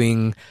Indy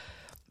doing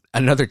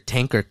another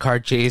tanker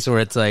car chase where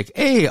it's like,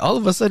 hey, all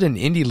of a sudden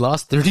Indy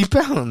lost 30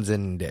 pounds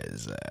and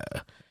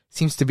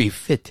seems to be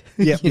fit.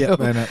 Yeah, You know?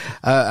 I know.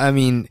 I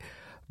mean,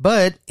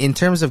 but in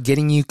terms of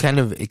getting you kind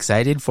of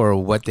excited for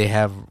what they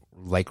have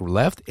like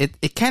left,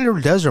 it kind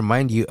of does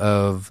remind you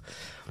of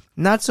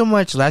not so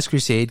much Last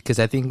Crusade, because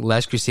I think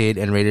Last Crusade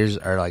and Raiders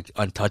are like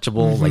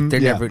untouchable. Like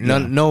they're Yeah, never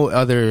yeah. no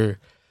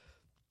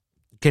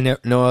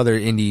other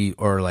Indy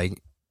or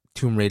like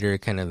Tomb Raider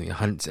kind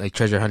of like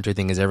treasure hunter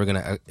thing is ever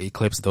gonna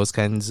eclipse those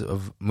kinds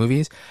of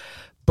movies.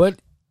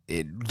 But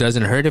it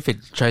doesn't hurt if it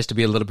tries to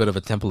be a little bit of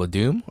a Temple of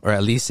Doom, or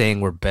at least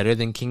saying we're better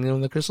than Kingdom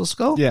of the Crystal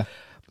Skull. Yeah.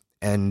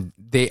 And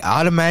they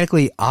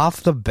automatically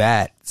off the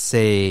bat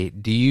say,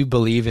 do you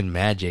believe in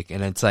magic?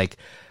 And it's like,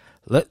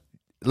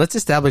 let's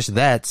establish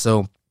that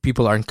so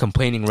people aren't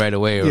complaining right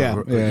away.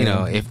 Or, Yeah, you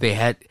know, yeah. if they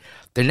had,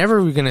 they're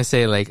never going to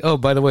say like, oh,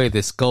 by the way,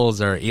 the skulls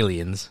are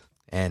aliens,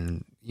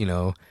 and, you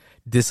know,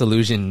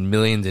 disillusion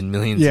millions and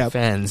millions Yeah. of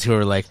fans who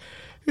are like,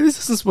 this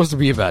isn't supposed to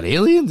be about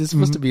aliens. It's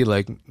supposed to be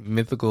like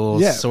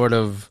mythical, Yeah. sort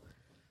of,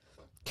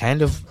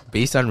 kind of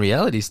based on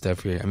reality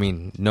stuff here. I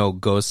mean, no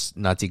ghosts,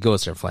 Nazi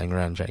ghosts are flying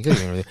around trying to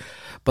kill you.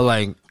 But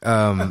like,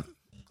 I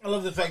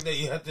love the fact that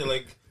you have to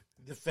like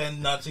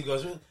defend Nazi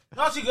ghosts.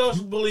 Nazi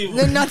ghosts believe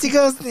the Nazi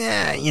ghosts,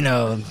 yeah, you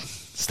know,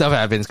 stuff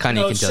happens.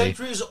 Connie can tell you.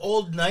 centuries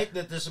old knight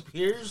that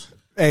disappears.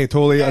 Hey,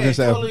 totally Hey,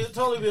 understand.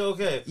 totally be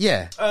okay.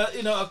 Yeah.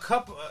 You know, a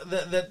cup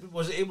that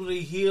was able to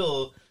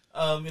heal.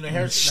 You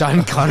know,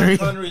 Sean Connery.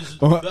 Connery's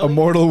A belly.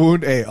 mortal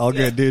wound. Hey, all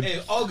good, dude.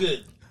 Hey, all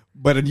good.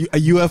 But a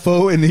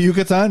UFO in the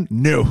Yucatan?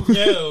 No.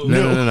 No.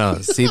 No.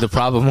 See, the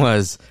problem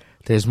was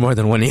there's more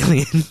than one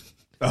alien.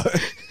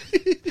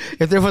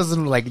 If there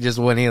wasn't like just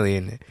one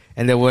alien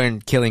and they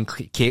weren't killing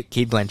Kate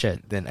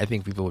Blanchett, then I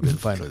think people would have been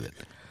fine with it.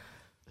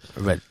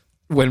 But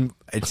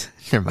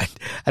never mind.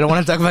 I don't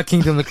want to talk about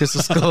Kingdom of the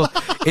Crystal Skull.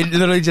 It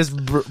literally just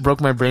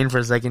broke my brain for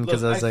a second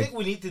because Look, I was I like, think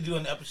we need to do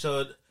an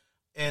episode,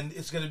 and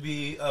it's going to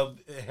be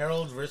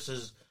Harold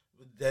versus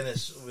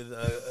Dennis with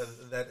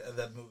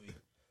that movie.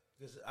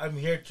 Because I'm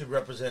here to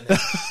represent him.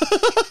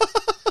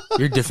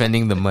 you're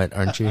defending the mutt,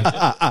 aren't you?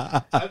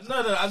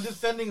 I'm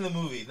defending the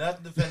movie,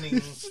 not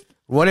defending.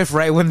 What if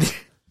right when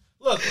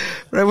Look,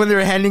 they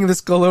were handing the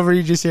skull over,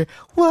 you just hear,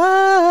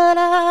 what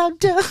I've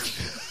done?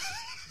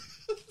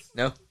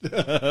 No?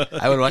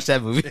 I would watch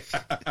that movie.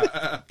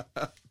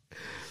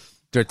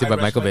 Directed by I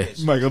rest Michael my Bay.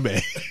 case. Michael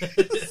Bay.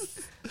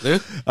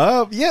 Luke?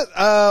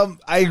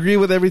 I agree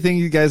with everything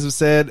you guys have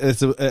said.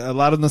 It's a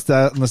lot of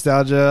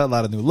nostalgia, a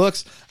lot of new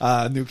looks,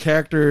 new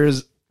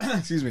characters.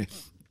 Excuse me.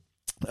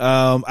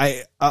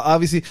 I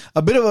obviously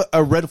a bit of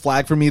a red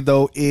flag for me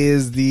though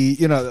is the,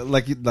 you know,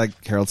 like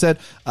Harold said,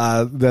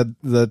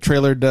 the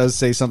trailer does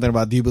say something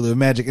about Do You Believe in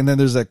Magic, and then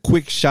there's a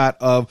quick shot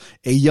of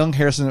a young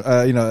Harrison,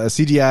 a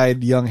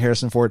CGI'd young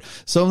Harrison Ford.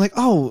 So I'm like,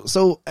 oh,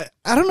 so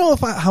I don't know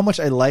how much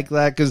I like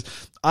that,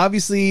 because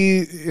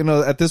obviously, you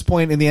know, at this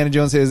point, Indiana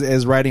Jones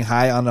is riding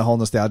high on the whole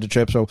nostalgia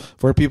trip. So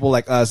for people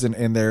like us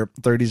in their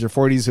 30s or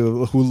 40s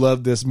who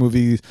loved this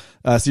movie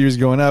series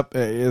growing up,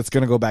 it's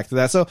going to go back to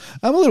that. So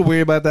I'm a little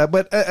weird about that,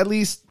 but at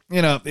least,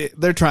 you know,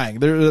 they're trying.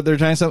 They're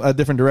trying a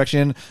different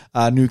direction,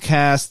 new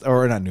cast,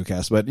 or not new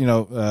cast, but, you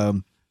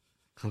know,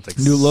 Like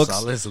new looks.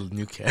 Salah's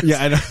new cast.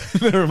 Yeah, I know.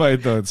 Never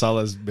mind though.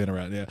 Salah's been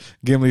around. Yeah,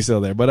 Gimli's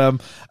still there. But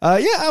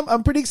yeah,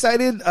 I'm pretty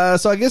excited.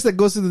 So I guess that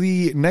goes to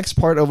the next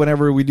part of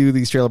whenever we do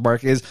these trailer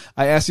park is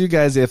I asked you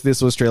guys if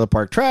this was trailer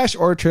park trash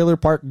or trailer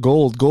park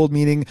gold. Gold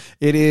meaning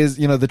it is,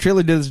 you know, the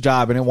trailer did its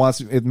job and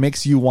it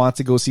makes you want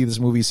to go see this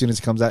movie as soon as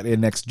it comes out in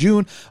next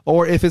June.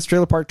 Or if it's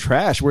trailer park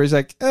trash, where it's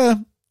like,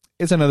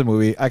 it's another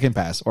movie, I can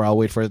pass, or I'll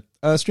wait for it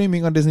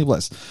streaming on Disney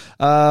Plus.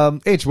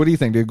 H, what do you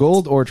think, dude?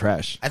 Gold or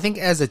trash? I think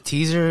as a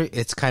teaser,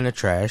 it's kind of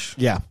trash.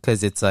 Yeah.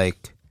 Because it's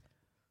like,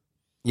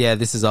 yeah,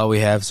 this is all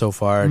we have so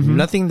far.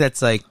 Nothing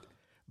that's like,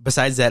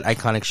 besides that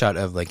iconic shot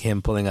of like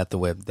him pulling out the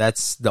whip.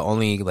 That's the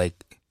only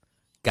like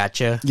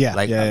gotcha. Yeah.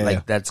 Like,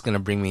 Yeah. that's going to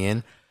bring me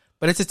in.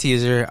 But it's a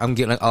teaser.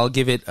 I'll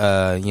give it,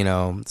 you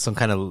know, some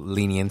kind of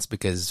lenience,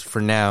 because for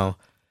now,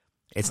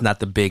 it's not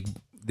the big,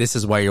 this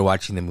is why you're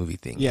watching the movie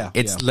thing. Yeah,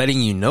 It's yeah.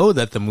 letting you know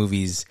that the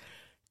movie's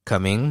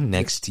coming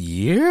next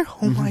year.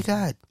 Oh my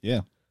God.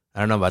 Yeah. I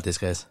don't know about this,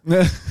 guys.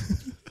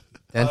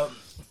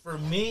 For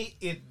me,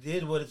 it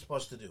did what it's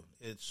supposed to do.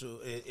 It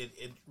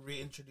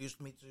reintroduced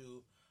me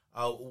to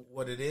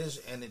what it is,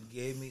 and it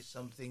gave me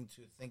something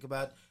to think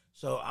about.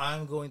 So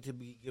I'm going to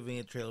be giving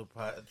it trailer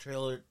park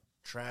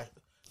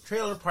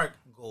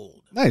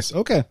gold. Nice.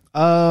 Okay.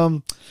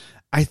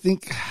 I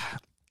think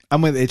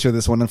I'm with H on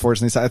this one,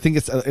 unfortunately. So I think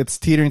it's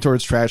teetering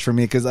towards trash for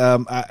me, because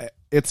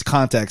it's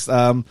context.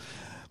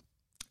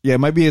 Yeah, it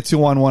might be a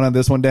 2-on-1 on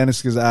this one,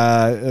 Dennis,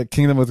 because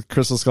Kingdom with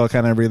Crystal Skull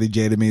kind of really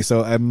jaded me.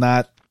 So I'm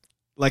not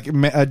like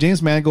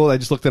James Mangold. I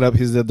just looked it up.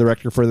 He's the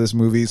director for this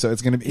movie, so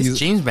it's going to be. Is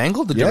James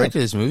Mangold the director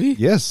of this movie?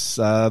 Yes,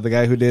 the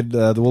guy who did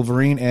the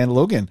Wolverine and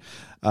Logan.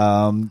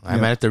 I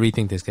might have to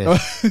rethink this, guy.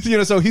 You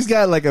know, so he's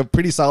got like a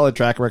pretty solid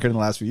track record in the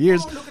last few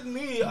years. Oh, look at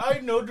me! I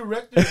know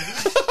directors.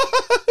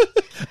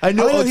 I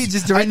know he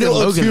just directed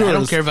Logan. I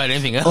don't care about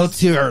anything else.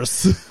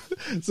 Auteurs.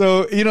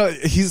 So, you know,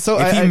 he's so.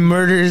 If he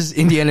murders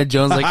Indiana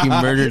Jones like he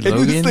murdered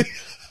Logan,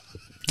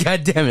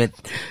 God damn it!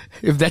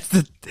 If that's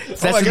the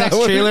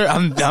next trailer,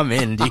 I'm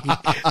in. Dude.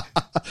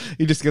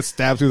 He just gets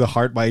stabbed through the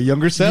heart by a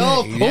younger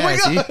self. Yeah, oh my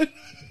see? God!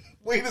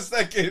 Wait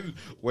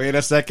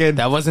a second!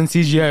 That wasn't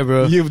CGI,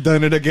 bro. You've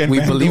done it again. We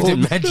Mangold. believed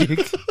in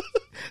magic.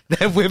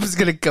 That whip is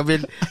gonna come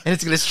in and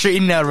it's gonna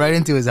straighten out right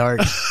into his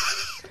heart.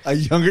 A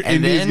younger And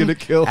Indy is then, gonna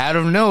kill. out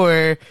of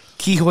nowhere,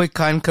 Ki Hoi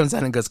Kwan comes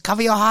out and goes,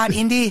 "Cover your heart,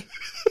 Indy."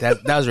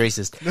 That was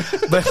racist,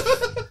 but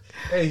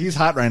Hey, he's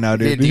hot right now,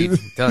 yeah, dude. dude,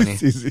 I'm telling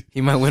It's you, easy.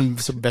 he might win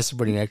some Best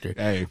Supporting Actor.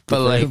 Hey, but good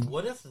for like, him.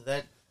 What if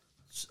that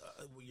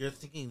you're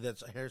thinking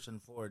that's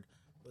Harrison Ford,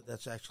 but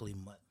that's actually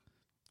Mutt?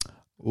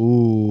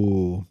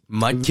 Ooh,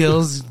 Mutt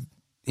kills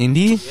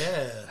Indy.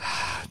 Yeah.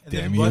 And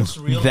Damn then you. Mutt's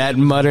real That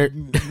name mutter,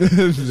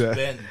 is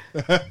Ben.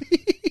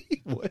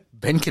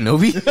 Ben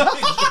Kenobi.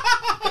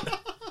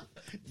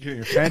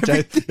 your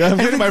franchise. I'm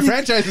getting my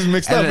franchises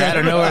mixed up. And Man. I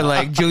don't know where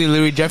like Julie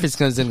Louis Dreyfus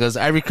comes in and goes,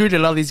 "I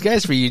recruited all these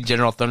guys for you,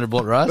 General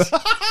Thunderbolt Ross."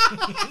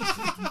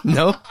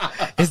 No,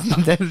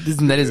 isn't that his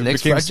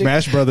next Became project?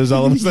 Smash Brothers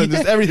all of a sudden.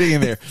 Just everything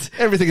in there.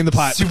 Everything in the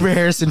pot. Super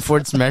Harrison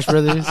Ford Smash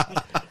Brothers.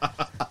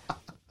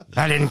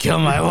 I didn't kill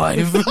my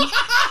wife.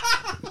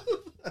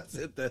 That's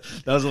it. That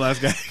was the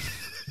last guy.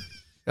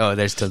 Oh,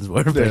 there's tons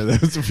more.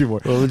 There's a few more.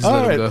 Well, we'll just All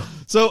let right. him go.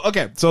 So,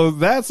 okay. So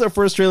that's our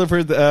first trailer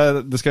for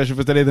the discussion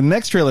for today. The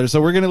next trailer.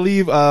 So we're going to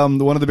leave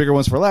one of the bigger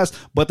ones for last.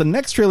 But the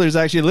next trailer is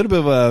actually a little bit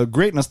of a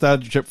great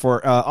nostalgia trip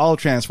for all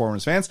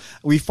Transformers fans.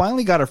 We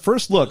finally got our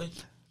first look.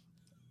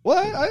 Well,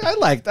 I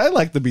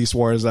liked the Beast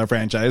Wars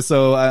franchise.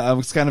 So I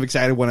was kind of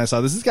excited when I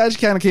saw this. This guy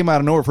just kind of came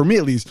out of nowhere for me,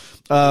 at least.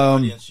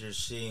 Audience, you're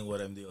seeing what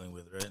I'm dealing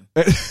with, right?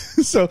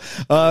 So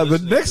the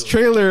Listening next to it.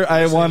 trailer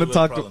I Listening want to with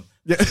talk. problem.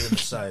 Yeah. To the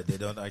side, they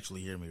don't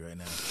actually hear me right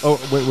now. Oh,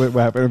 wait, what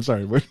happened? I'm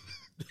sorry. What?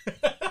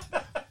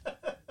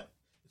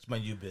 It's my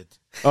new bit.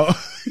 Oh, I'm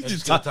just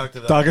just gonna talk to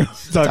the talking,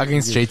 audience.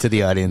 Talking straight to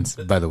the audience,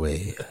 by the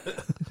way.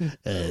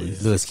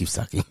 Lewis keeps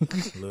talking.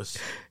 Lewis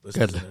Good.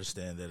 doesn't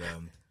understand that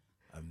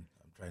I'm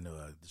trying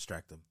to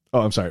distract them.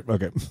 Oh, I'm sorry.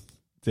 Okay.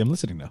 See, I'm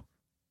listening now.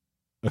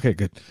 Okay,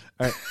 good.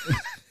 All right.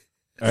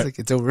 It's like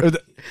it's over.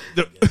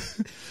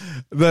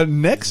 The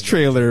next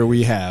trailer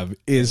we have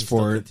is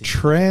for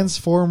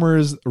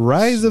Transformers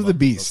Rise of the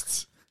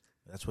Beasts.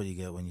 That's what you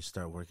get when you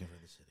start working for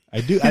the city.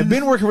 I've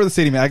been working for the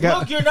city, man.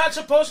 Look, you're not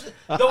supposed to.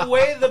 The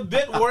way the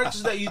bit works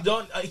is that you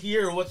don't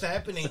hear what's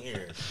happening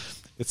here.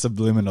 It's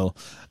subliminal.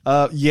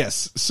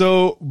 Yes.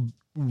 So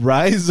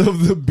Rise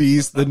of the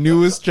Beast, the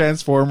newest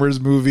Transformers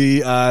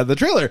movie. The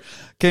trailer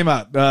came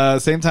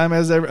out same time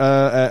as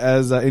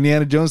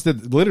Indiana Jones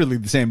did, literally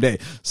the same day.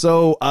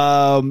 So,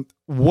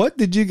 what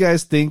did you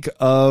guys think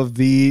of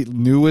the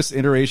newest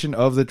iteration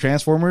of the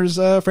Transformers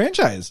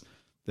franchise?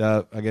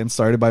 Again,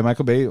 started by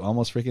Michael Bay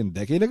almost freaking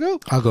decade ago.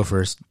 I'll go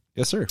first.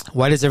 Yes, sir.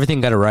 Why does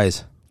everything got to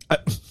rise?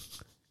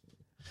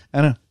 I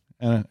know.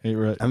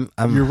 You're right.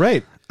 You're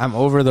right. I'm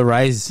over the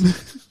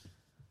rise.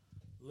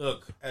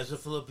 Look, as a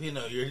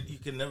Filipino, you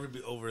can never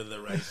be over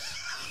the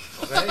rice.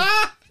 Okay?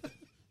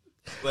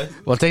 But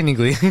Well,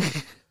 technically,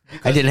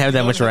 I didn't have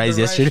that much rice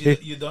yesterday.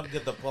 You don't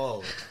get the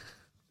pall.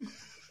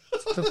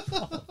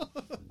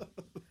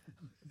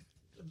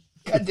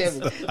 God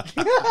damn it.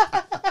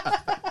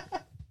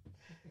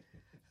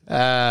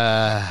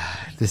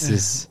 This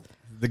is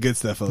The good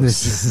stuff,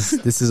 folks.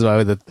 this is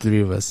why the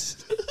three of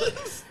us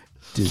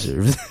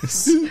deserve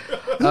this.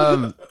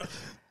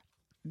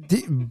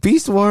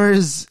 Beast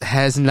Wars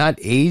has not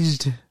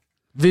aged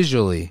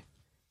visually.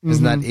 Has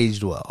not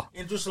aged well.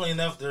 Interestingly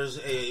enough, there's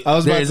I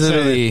was about There's to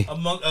say,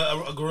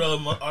 literally a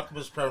gorilla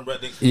Optimus Prime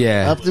right next to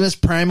yeah. Optimus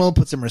Primal,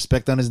 put some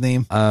respect on his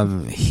name.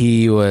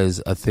 He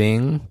was a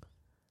thing.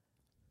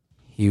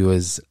 He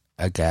was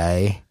a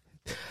guy.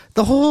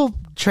 The whole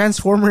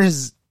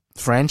Transformers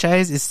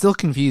franchise is still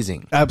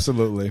confusing.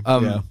 Absolutely.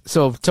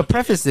 So to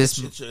preface this,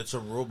 It's a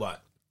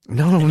robot.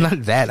 no,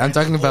 not that. I'm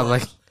talking about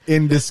like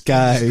In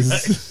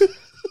disguise.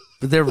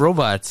 but they're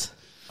robots.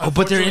 Oh,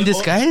 but they're in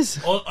disguise?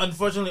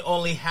 Unfortunately,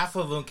 only half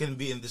of them can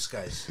be in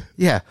disguise.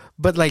 Yeah,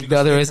 but like the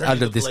other is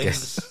out of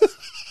disguise.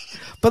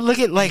 But look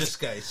at like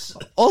Disguise.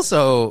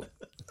 also,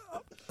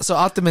 so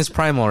Optimus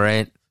Primal,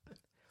 right?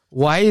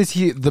 Why is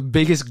he the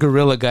biggest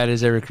gorilla God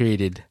has ever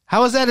created?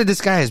 How is that a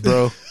disguise,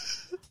 bro?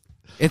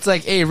 It's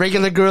like, hey,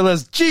 regular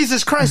gorillas.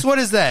 Jesus Christ, what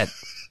is that?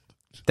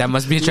 That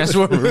must be a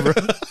Transformer, bro.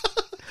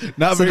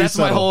 Not So very that's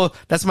my subtle. whole.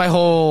 That's my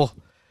whole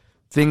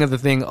thing of the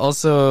thing.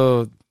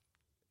 Also,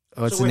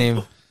 what's So the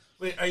name?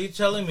 Wait, are you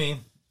telling me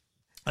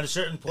at a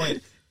certain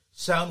point,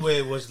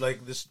 Soundwave was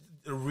like this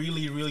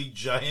really, really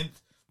giant,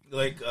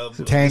 like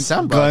tank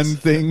Soundbox. gun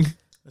thing.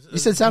 You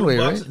said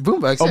Soundwave, right?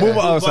 Boombox. Oh, yeah. Boombox.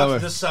 box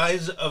Soundwave. the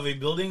size of a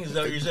building? Is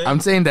that what you're saying? I'm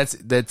saying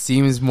that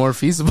seems more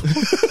feasible.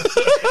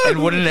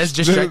 And wouldn't that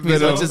just strike me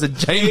as much as a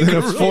giant Than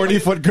a gorilla?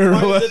 40-foot Part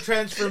gorilla. of the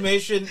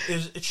transformation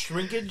is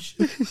shrinkage.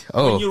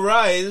 Oh, When you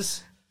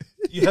rise,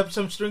 you have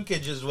some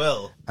shrinkage as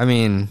well. I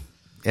mean,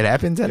 it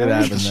happens. It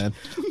happened, man.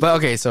 But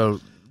okay, so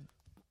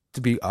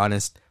to be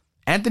honest,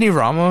 Anthony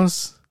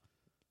Ramos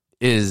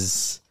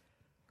is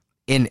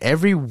in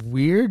every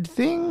weird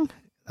thing.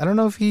 I don't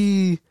know if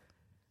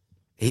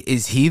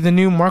is he the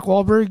new Mark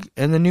Wahlberg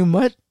and the new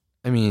Mutt?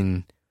 I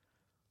mean,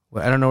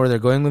 I don't know where they're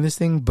going with this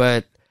thing,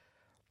 but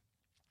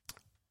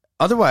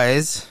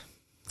otherwise,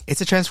 it's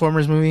a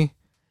Transformers movie.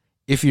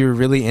 If you're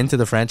really into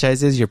the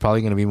franchises, you're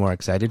probably going to be more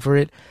excited for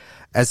it.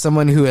 As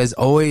someone who has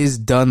always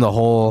done the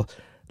whole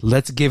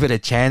let's give it a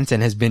chance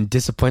and has been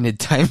disappointed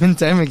time and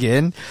time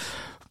again,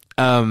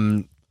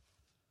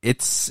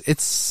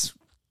 it's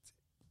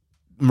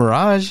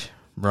Mirage.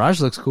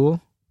 Mirage looks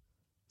cool.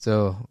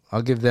 So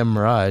I'll give them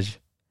Mirage.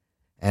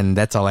 And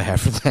that's all I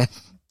have for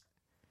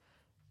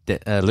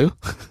that. Lou?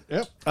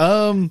 Yep.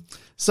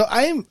 So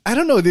I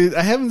don't know, dude.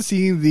 I haven't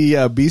seen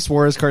the Beast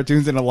Wars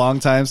cartoons in a long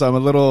time, so I'm a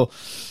little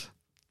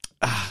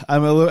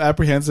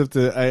apprehensive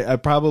I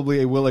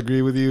probably will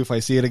agree with you if I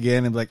see it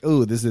again and be like,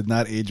 oh, this did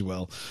not age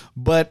well.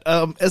 But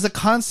as a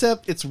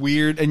concept, it's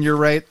weird, and you're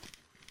right.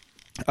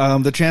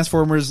 The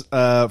Transformers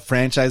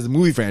franchise, the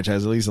movie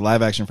franchise, at least the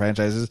live action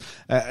franchises,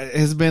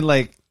 has been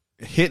like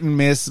hit and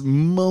miss,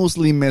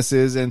 mostly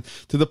misses, and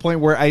to the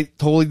point where I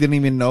totally didn't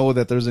even know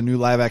that there's a new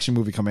live action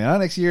movie coming out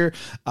next year.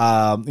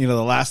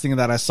 The last thing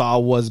that I saw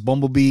was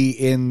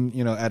Bumblebee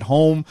at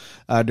home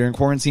during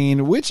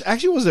quarantine, which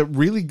actually was a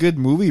really good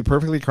movie,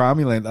 perfectly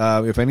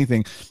cromulent, if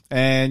anything.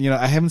 And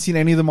I haven't seen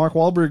any of the Mark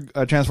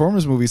Wahlberg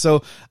Transformers movies,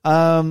 so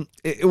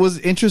it was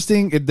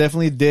interesting. It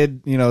definitely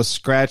did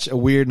scratch a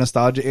weird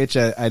nostalgia itch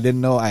I didn't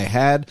know I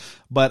had,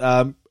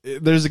 but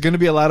there's going to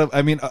be a lot of,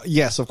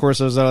 yes, of course,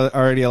 there's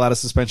already a lot of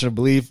suspension of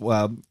belief.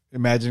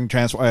 Imagining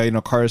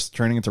cars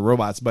turning into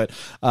robots, but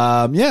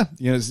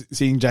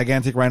seeing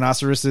gigantic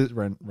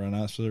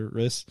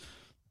rhinoceros,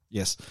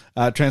 yes,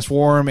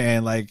 transform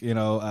and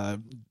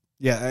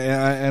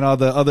and all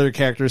the other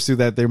characters too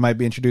that they might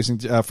be introducing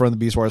from the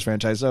Beast Wars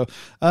franchise. So,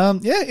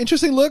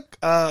 interesting look.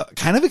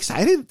 Kind of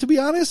excited, to be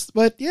honest,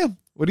 but yeah,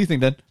 what do you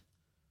think, Dan?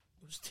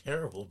 It was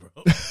terrible, bro.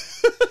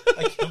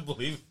 I can't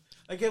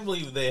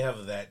believe they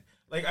have that.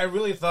 Like, I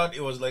really thought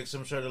it was like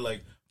some sort of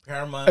like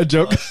Paramount A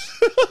joke? Plus,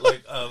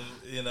 like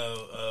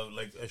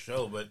like a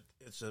show, but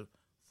it's a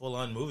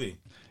full-on movie.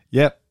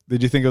 Yep.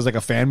 Did you think it was like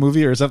a fan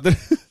movie or something?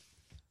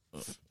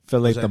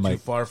 Fillet Was the that too mic.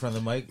 far from the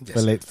mic?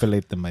 Fillet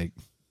the mic.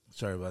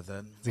 Sorry about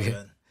that. My Okay.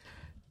 bad.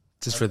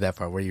 Just for that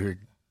part where you were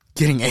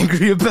getting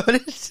angry about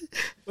it.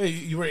 Wait,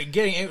 you were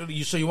getting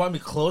angry. So you want me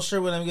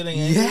closer when I'm getting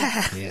angry?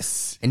 Yeah.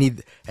 Yes. I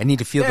need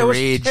to feel Yeah, the it was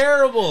rage.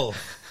 terrible.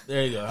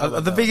 There you go. How I'm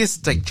about the that?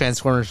 biggest like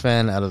Transformers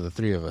fan out of the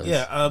three of us.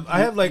 Yeah, I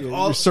have like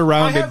all You're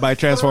surrounded I have by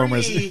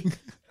Transformers.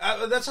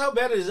 That's how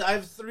bad it is. I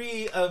have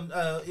three. Of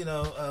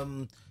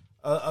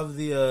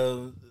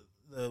the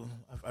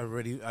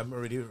I'm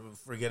already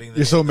forgetting.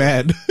 You're so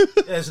mad. Yeah,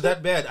 it's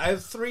that bad. I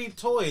have 3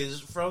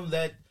 toys from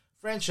that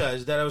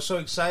franchise that I was so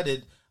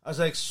excited. I was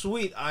like,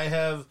 sweet. I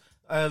have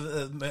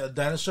a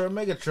dinosaur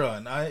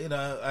Megatron. I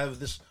have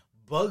this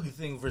bug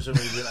thing for some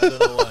reason. I don't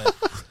know why.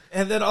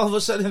 And then all of a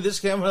sudden, this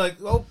camera, like,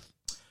 oh,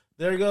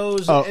 there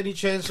goes any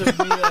chance of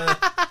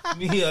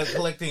me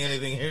collecting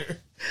anything here.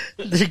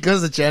 There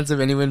goes the chance of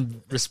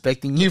anyone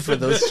respecting you for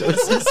those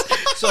choices.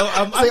 So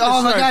I'm like,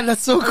 oh my god,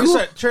 that's so cool.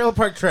 Trailer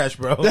park trash,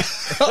 bro.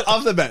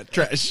 Off the bat,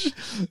 trash.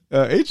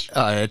 H?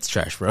 It's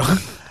trash, bro.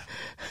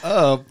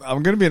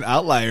 I'm gonna be an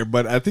outlier,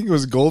 but I think it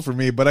was gold for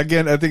me. But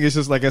again, I think it's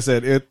just like I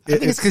said. I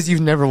think it's because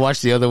you've never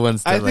watched the other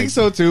ones. I think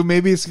so too.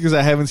 Maybe it's because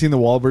I haven't seen the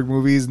Wahlberg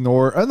movies,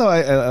 nor no.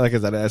 I like I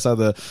said, I saw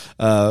the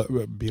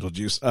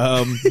Beetlejuice,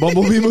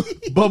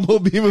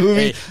 Bumblebee movie.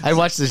 Hey, I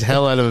watched the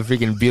hell out of a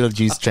freaking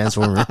Beetlejuice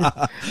Transformer.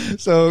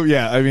 So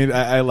yeah, I mean,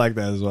 I like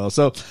that as well.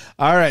 So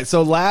all right.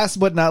 So last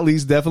but not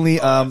least,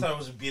 definitely. I thought it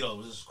was a beetle. It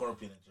was a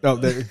scorpion. Oh,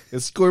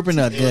 it's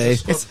Scorponok guy.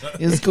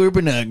 It's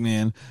Scorponok,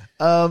 man.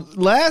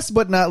 Last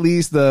but not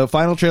least, the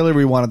final trailer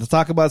we wanted to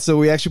talk about. So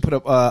we actually put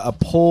up a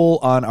poll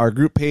on our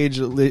group page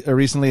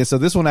recently. And so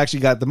this one actually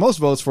got the most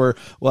votes for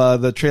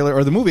the trailer,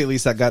 or the movie at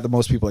least, that got the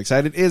most people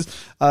excited, is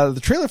the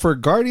trailer for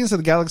Guardians of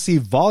the Galaxy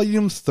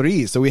Volume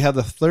 3. So we have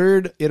the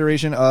 3rd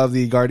iteration of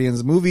the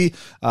Guardians movie.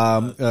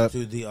 To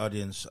the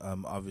audience,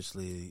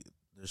 obviously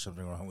there's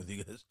something wrong with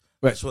you guys.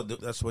 Right.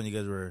 That's when you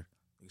guys were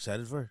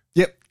excited for?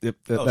 Yep.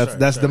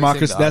 That's sorry.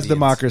 democracy. That's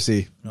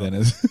democracy.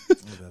 Dennis.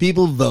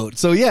 People vote.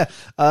 So yeah.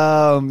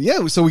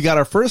 So we got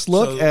our first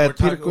look at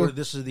Peter Quill.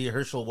 This is the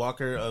Herschel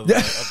Walker of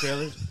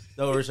trailers. Is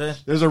that what we're saying?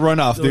 There's a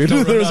runoff, dude.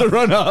 no There's a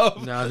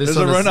runoff. No, There's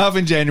a runoff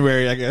in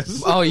January, I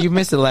guess. Oh, you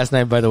missed it last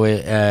night, by the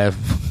way,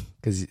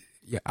 because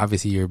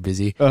obviously you're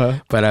busy. Uh-huh.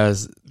 But I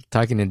was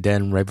talking to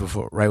Den right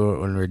when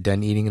we were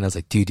done eating, and I was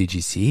like, "Dude, did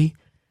you see?"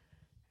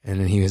 And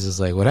then he was just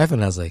like, "What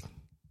happened?" I was like,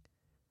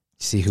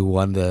 "See who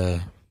won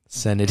the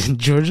Senate in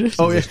Georgia?"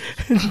 Oh yeah.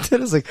 And then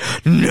I was like,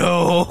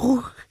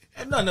 "No."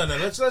 No.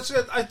 Let's.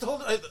 I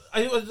told.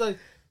 I was like.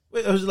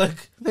 Wait, I was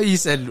like. No, you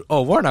said,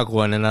 "Oh, Warnock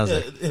won," and I was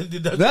like,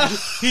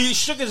 he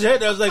shook his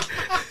head. I was like,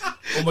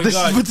 "Oh my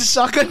god!" With the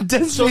shotgun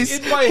dead So face.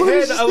 in my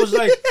head, I was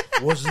like,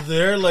 "Was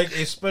there like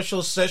a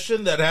special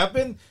session that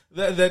happened?"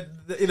 That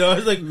I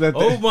was like,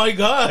 "Oh my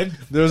god!"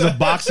 There was a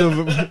box of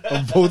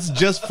votes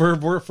just for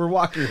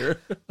Walker.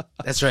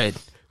 That's right.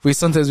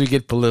 Sometimes we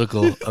get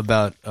political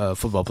about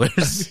football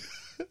players.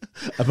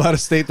 About a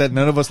state that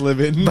none of us live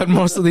in. But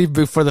mostly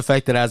for the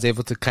fact that I was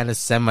able to kind of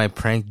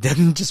semi-prank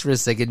Den just for a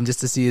second, just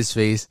to see his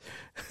face.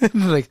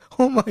 Like,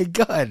 oh my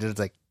god. And it's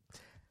like,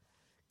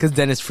 because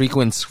Dennis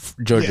frequents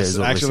Georgia. Yes, is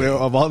what actually, we're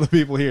saying. of all the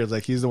people here, it's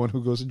like he's the one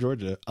who goes to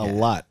Georgia a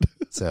lot.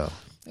 So,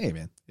 Hey,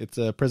 man, it's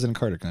President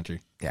Carter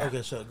country. yeah.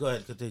 Okay, so go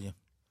ahead, continue.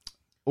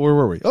 Where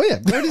were we? Oh yeah,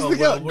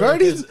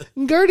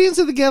 Guardians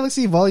of the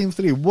Galaxy Volume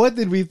 3. What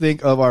did we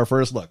think of our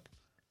first look?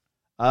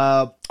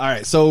 All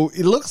right, so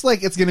it looks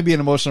like it's going to be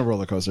an emotional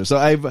roller coaster. So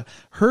I've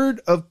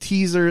heard of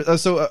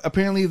teasers. So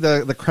apparently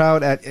the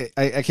crowd at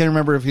I can't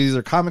remember if it's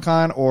either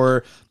Comic-Con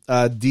or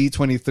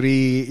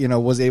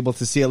D23, was able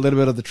to see a little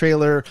bit of the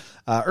trailer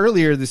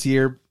earlier this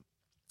year.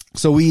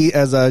 So we,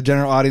 as a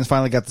general audience,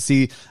 finally got to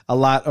see a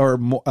lot, or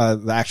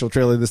the actual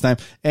trailer this time.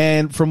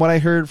 And from what I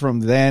heard from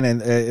then, and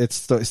it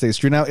stays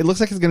true now, it looks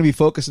like it's going to be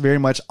focused very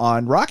much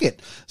on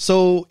Rocket.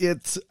 So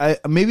it's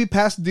maybe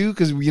past due,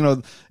 because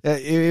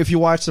if you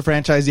watch the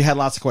franchise, you had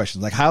lots of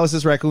questions like, how is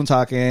this raccoon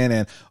talking,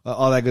 and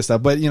all that good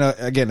stuff. But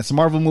again, it's a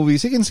Marvel movie,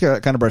 so you can just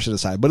kind of brush it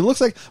aside. But it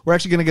looks like we're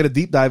actually going to get a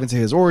deep dive into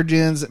his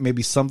origins.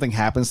 Maybe something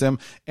happens to him.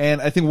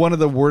 And I think one of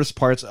the worst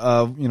parts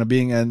of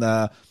being in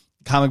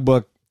comic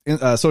book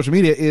social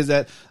media is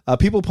that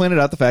people pointed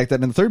out the fact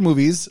that in the third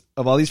movies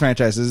of all these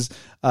franchises,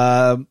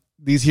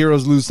 these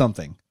heroes lose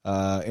something.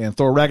 In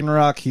Thor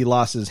Ragnarok, he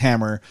lost his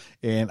hammer.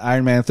 In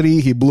Iron Man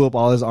 3, he blew up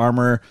all his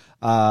armor.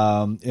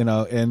 And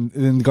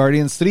in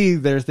Guardians 3,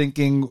 they're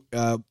thinking,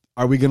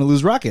 are we going to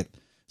lose Rocket?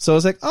 So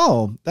it's like,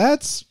 oh,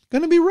 that's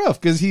going to be rough,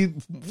 because he,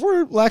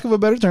 for lack of a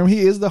better term, he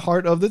is the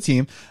heart of the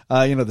team.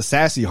 The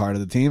sassy heart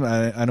of the team.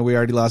 I know we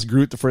already lost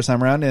Groot the first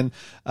time around. And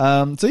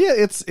so yeah,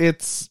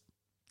 it's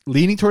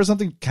leaning towards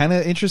something kind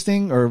of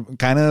interesting, or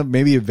kind of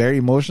maybe very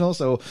emotional.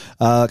 So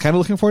kind of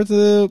looking forward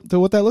to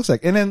what that looks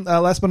like. And then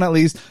last but not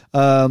least,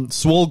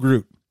 Swole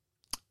Groot.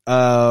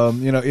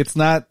 It's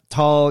not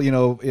tall,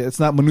 it's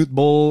not Manute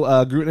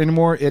Bol Groot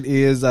anymore. It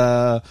is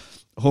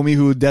homie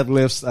who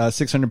deadlifts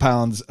 600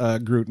 pounds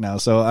Groot now.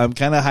 So I'm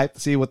kind of hyped to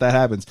see what that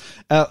happens.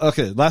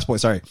 Okay, last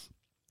point, sorry.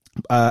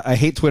 I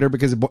hate Twitter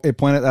because it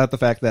pointed out the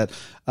fact that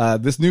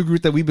this new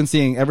Groot that we've been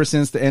seeing ever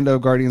since the end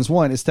of Guardians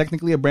 1 is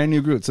technically a brand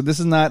new Groot. So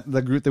this is not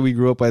the Groot that we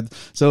grew up with.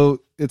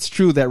 So it's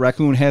true that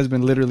Raccoon has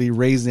been literally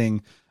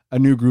raising a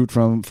new Groot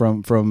from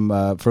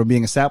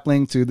being a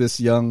sapling to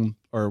this young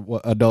or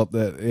adult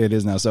that it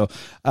is now. So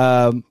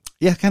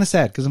Yeah, kind of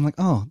sad because I'm like,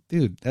 oh,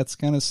 dude, that's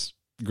kind of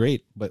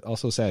great, but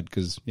also sad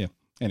because, yeah.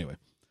 Anyway,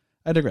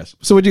 I digress.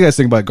 So what do you guys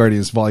think about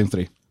Guardians Volume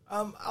 3?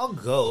 I'll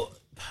go.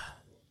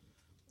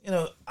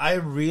 I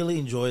really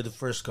enjoyed the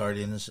first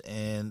Guardians,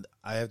 and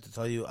I have to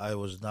tell you, I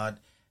was not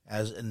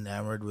as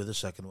enamored with the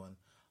second one.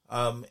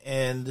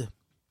 And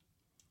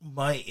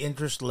my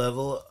interest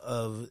level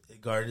of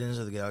Guardians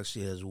of the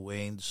Galaxy has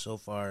waned so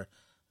far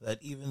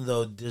that even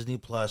though Disney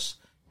Plus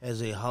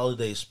has a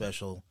holiday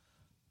special,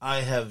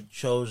 I have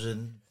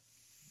chosen.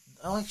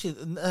 Oh, actually,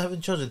 I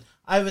haven't chosen.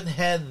 I haven't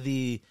had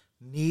the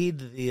need,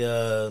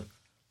 the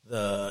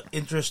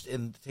interest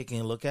in taking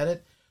a look at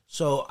it.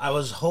 So I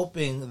was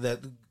hoping that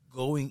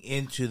going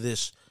into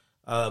this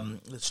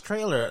this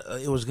trailer,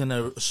 it was going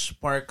to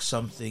spark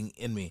something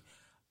in me.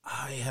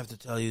 I have to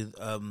tell you,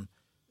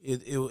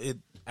 it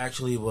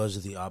actually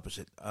was the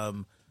opposite.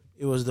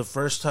 It was the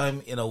first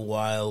time in a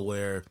while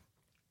where,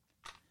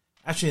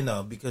 actually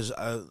no, because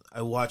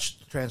I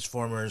watched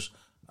Transformers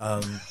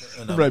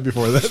right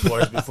before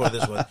that, before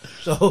this one.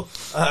 So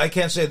I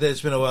can't say that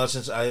it's been a while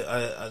since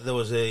there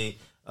was a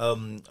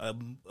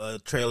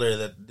trailer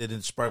that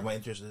didn't spark my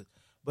interest.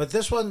 But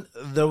this one,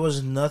 there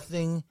was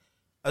nothing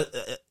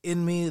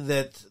in me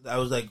that I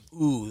was like,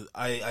 ooh,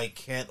 I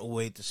can't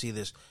wait to see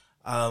this.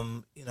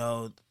 Like,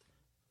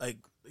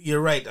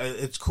 you're right.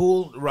 It's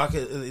cool.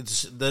 Rocket.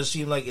 It does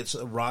seem like it's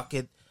a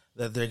Rocket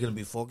that they're going to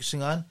be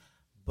focusing on,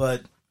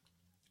 but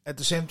at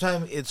the same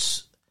time,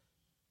 it's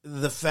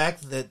the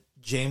fact that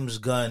James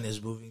Gunn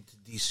is moving to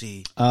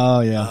DC.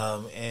 Oh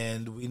yeah.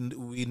 And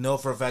we know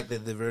for a fact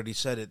that they've already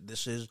said it.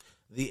 This is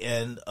the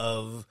end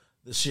of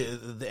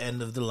the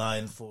end of the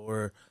line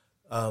for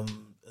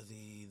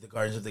the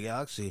Guardians of the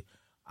Galaxy.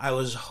 I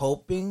was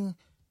hoping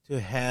to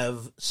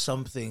have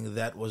something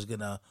that was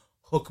gonna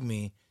hook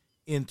me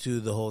into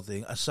the whole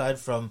thing, aside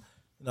from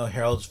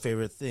Harold's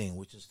favorite thing,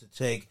 which is to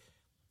take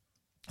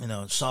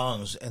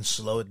songs and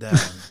slow it down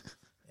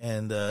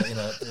and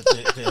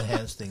to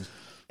enhance things.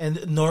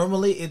 And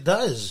normally it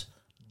does,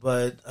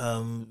 but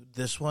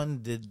this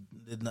one did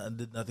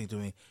nothing to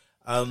me.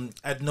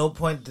 At no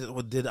point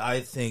did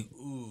I think,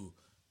 ooh,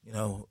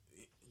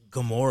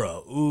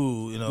 Gamora,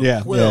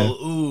 ooh, Quill,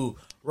 ooh,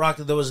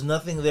 Rocket. There was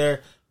nothing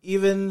there.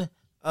 Even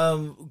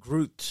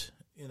Groot,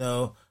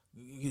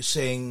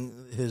 saying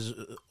his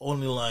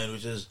only line,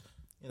 which is,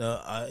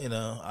 I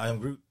am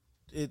Groot.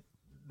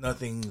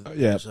 Nothing.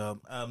 Yeah. So,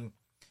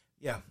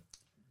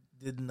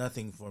 did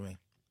nothing for me.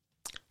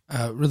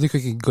 Really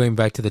quickly, going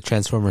back to the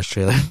Transformers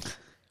trailer.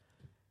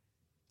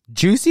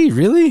 Juicy,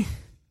 really?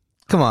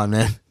 Come on,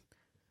 man.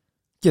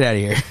 Get out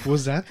of here.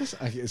 Was that this?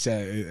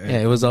 Yeah,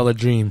 it was all a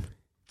dream.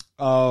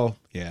 Oh,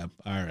 yeah.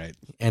 All right.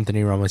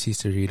 Anthony Ramos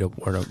used to read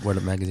Word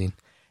Up magazine.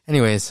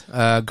 Anyways,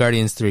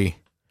 Guardians 3.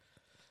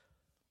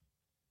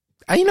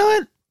 You know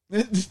what?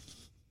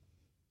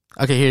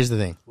 Okay, here's the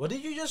thing. What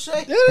did you just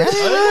say?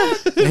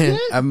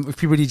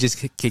 Puberty just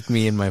kicked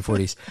me in my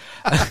 40s.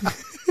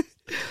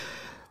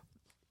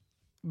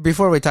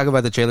 Before we talk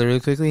about the trailer really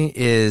quickly,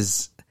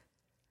 is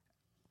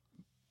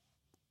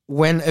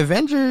when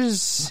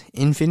Avengers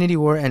Infinity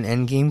War and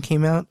Endgame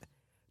came out,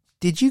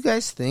 did you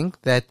guys think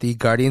that the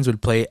Guardians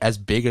would play as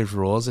big of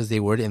roles as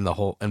they would in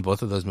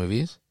both of those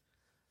movies?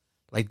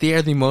 Like, they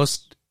are the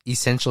most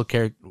essential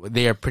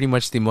they are pretty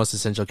much the most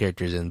essential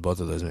characters in both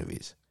of those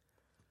movies.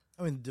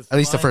 I mean, at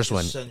least the first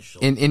one.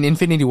 In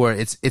Infinity War,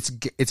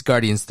 it's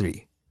Guardians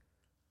 3.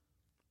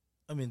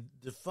 I mean,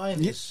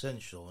 define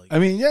essential.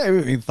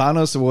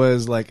 Thanos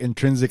was like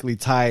intrinsically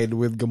tied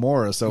with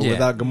Gamora. So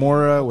without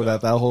Gamora, without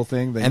that whole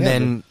thing,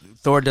 then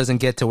Thor doesn't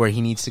get to where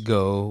he needs to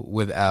go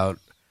without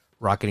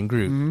Rocket and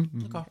Groot.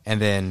 Mm-hmm. Okay. And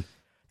then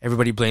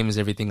everybody blames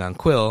everything on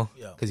Quill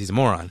because he's a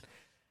moron.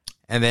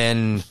 And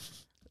then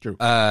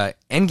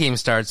Endgame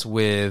starts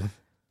with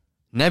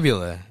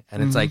Nebula,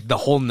 and it's like the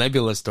whole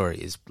Nebula story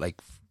is like.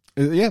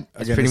 It's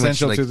pretty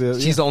much like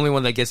she's the only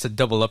one that gets to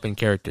double up in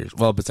characters.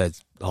 Well,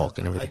 besides the Hulk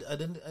and everything. I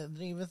didn't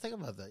even think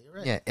about that. You're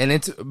right. Yeah, and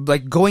it's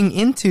like going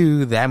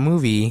into that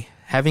movie,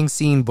 having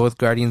seen both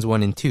Guardians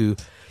 1 and 2,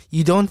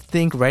 you don't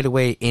think right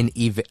away in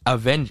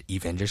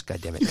Avengers,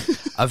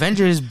 goddammit.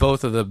 Avengers,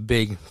 both of the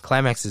big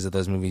climaxes of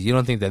those movies, you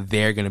don't think that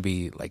they're going to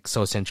be like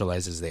so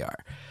centralized as they are.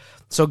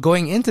 So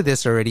going into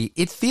this already,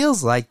 it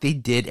feels like they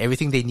did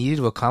everything they needed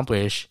to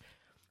accomplish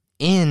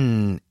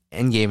in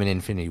Endgame and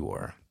Infinity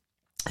War.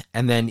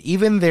 And then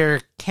even their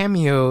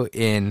cameo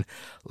in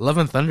Love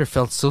and Thunder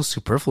felt so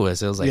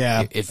superfluous. It was like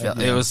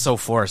it was so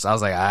forced. I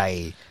was like,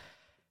 I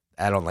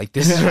don't like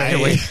this right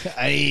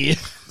away.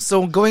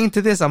 So going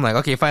into this, I'm like,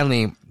 okay,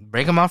 finally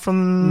break them off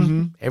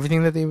from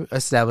everything that they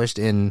established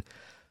in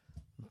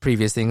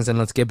previous things, and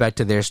let's get back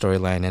to their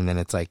storyline. And then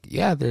it's like,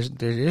 there's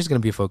going to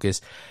be a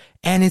focus.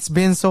 And it's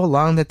been so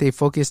long that they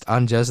focused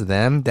on just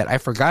them that I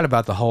forgot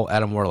about the whole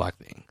Adam Warlock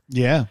thing.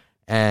 Yeah,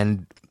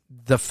 and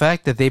the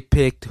fact that they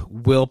picked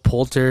Will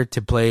Poulter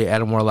to play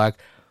Adam Warlock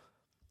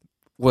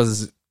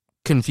was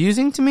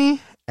confusing to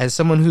me as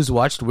someone who's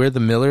watched We're the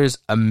Millers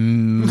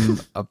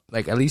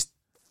like at least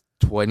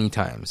 20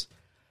 times.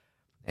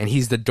 And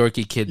he's the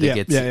dorky kid that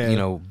gets,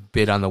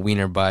 bit on the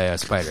wiener by a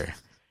spider.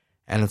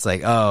 and it's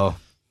like, oh,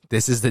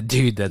 this is the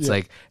dude that's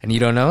like, and you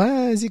don't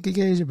know, is he good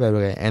guy, is he bad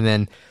guy? And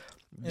then,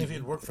 And if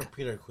it worked for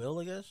Peter Quill,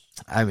 I guess.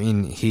 I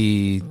mean,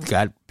 he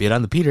got bit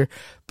on the Peter,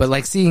 but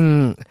like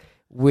seeing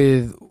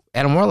with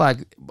Adam Warlock,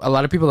 a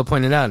lot of people have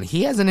pointed out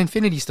he has an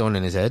Infinity Stone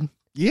in his head.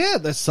 Yeah,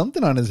 there's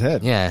something on his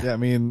head. Yeah. I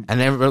mean, And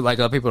then like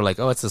a lot of people are like,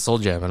 oh, it's the Soul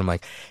Gem, and I'm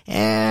like,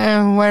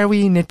 why are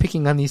we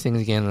nitpicking on these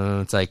things again?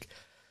 And it's like,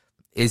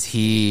 is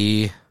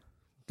he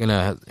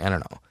gonna? I don't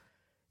know.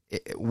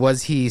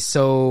 Was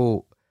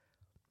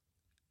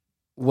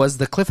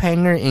the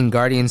cliffhanger in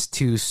Guardians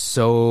 2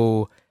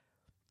 so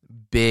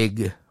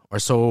big or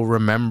so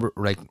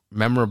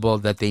memorable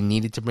that they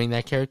needed to bring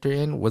that character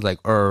in?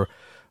 Or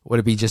would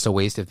it be just a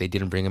waste if they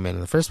didn't bring him in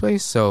the first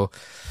place? So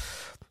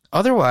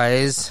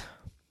otherwise,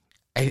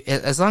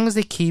 as long as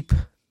they keep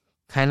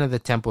kind of the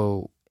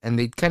tempo, and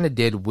they kind of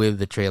did with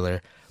the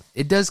trailer,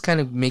 it does kind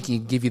of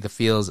give you the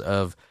feels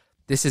of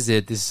this is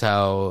it, this is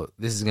how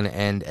this is going to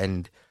end.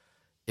 And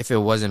if it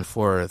wasn't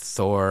for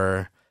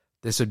Thor,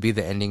 this would be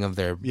the ending of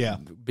their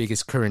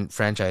biggest current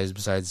franchise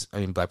besides, I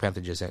mean, Black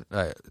Panther just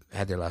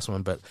had their last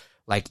one, but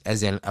like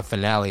as in a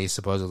finale,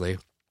 supposedly.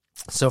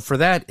 So for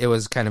that, it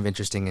was kind of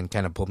interesting and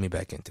kind of pulled me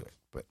back into it.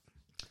 But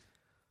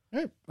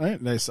all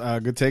right, nice,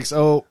 good takes.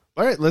 Oh,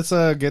 all right, let's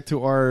get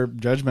to our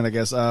judgment, I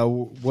guess.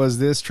 Was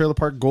this Trailer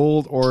Park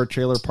Gold or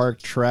Trailer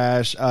Park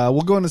Trash?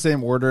 We'll go in the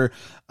same order.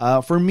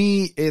 For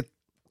me, it,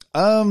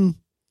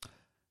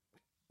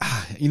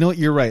 you know what,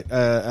 you're right.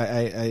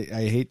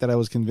 I hate that I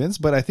was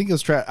convinced, but I think it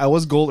was trash. I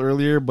was Gold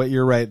earlier, but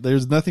you're right.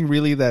 There's nothing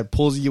really that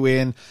pulls you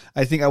in.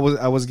 I think I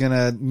was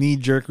gonna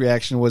knee-jerk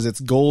reaction was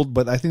it's Gold,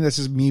 but I think that's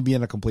just me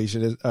being a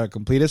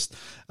completist,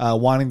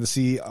 wanting to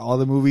see all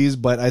the movies.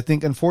 But I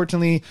think,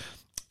 unfortunately,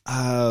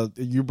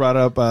 you brought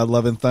up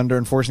Love and Thunder.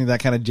 Unfortunately, that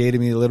kind of jaded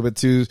me a little bit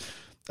too.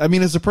 I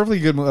mean, it's a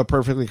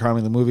perfectly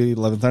charming movie,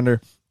 Love and Thunder.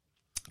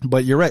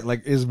 But you're right.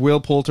 Like, is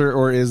Will Poulter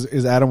or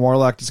is Adam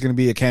Warlock just going to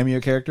be a cameo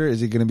character? Is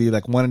he going to be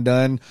like one and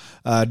done,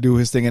 do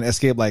his thing and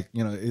escape? Like,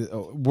 you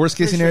know, worst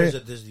case scenario. It's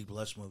a Disney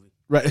Plus movie.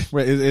 Right.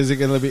 Is it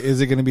going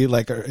to be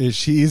like,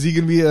 is he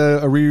going to be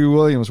a Riri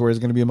Williams, where it's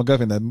going to be a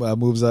MacGuffin that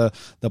moves the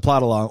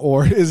plot along,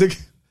 or is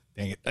it?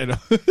 Dang it, I know.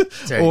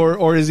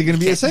 or is he going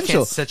to be essential? You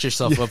can't set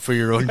yourself up for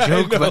your own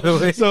joke, by the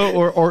way. So,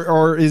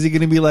 or is he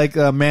going to be like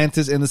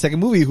Mantis in the second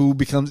movie, who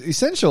becomes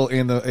essential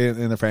in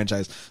the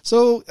franchise?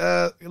 So,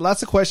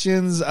 lots of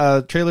questions.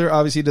 Trailer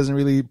obviously doesn't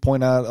really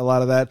point out a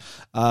lot of that.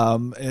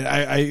 And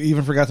I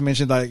even forgot to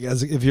mention, like,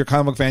 if you're a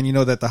comic book fan, you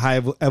know that the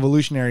High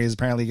Evolutionary is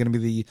apparently going to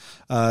be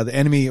the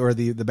enemy or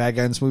the bad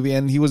guy in this movie,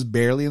 and he was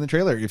barely in the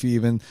trailer. If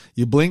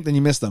you blinked, then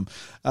you missed him.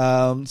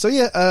 So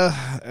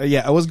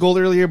I was Gold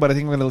earlier, but I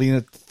think I'm going to lean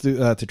it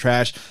to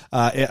trash,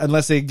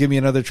 unless they give me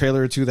another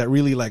trailer or two that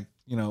really, like,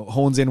 you know,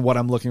 hones in what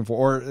I'm looking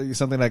for, or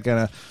something that kind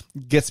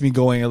of gets me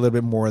going a little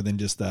bit more than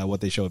just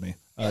what they showed me.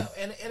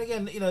 And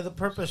again, you know, the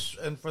purpose,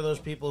 and for those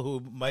people who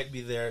might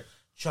be there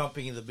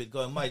chomping in the bit,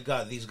 going, "My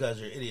God, these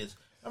guys are idiots."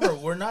 Remember,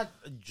 we're not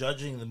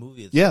judging the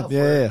movie itself.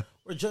 Yeah.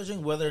 We're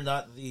judging whether or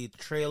not the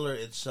trailer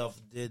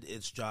itself did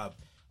its job.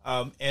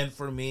 And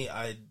for me,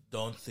 I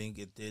don't think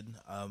it did.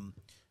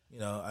 You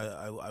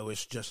know, I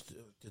was just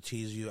to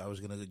tease you. I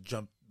was going to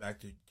jump back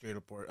to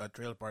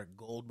Trailer Park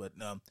Gold, but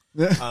no.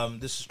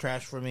 This is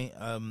trash for me.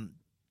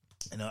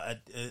 You know,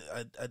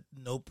 at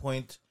no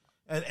point,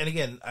 and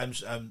again, I'm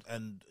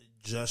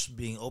just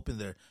being open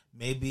there.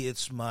 Maybe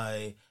it's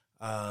my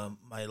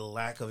my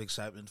lack of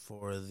excitement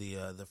for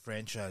the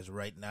franchise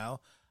right now,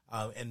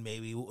 and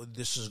maybe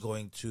this is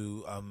going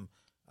to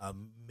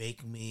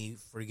make me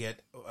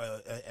forget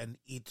and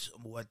eat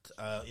what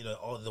you know,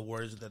 all the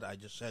words that I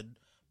just said.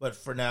 But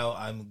for now,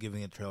 I'm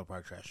giving it Trailer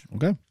Park Trash.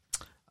 Okay.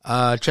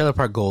 Trailer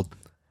Park Gold.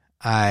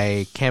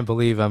 I can't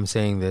believe I'm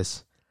saying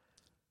this,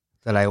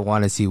 that I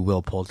want to see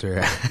Will Poulter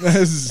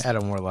as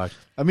Adam Warlock.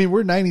 I mean,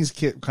 we're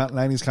 90s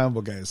comic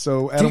book guys,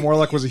 so Adam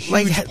Warlock was a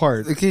huge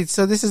part. Okay,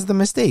 so this is the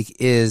mistake,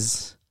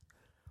 is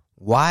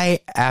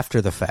why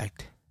after the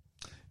fact?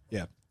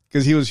 Yeah,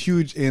 because he was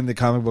huge in the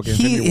comic book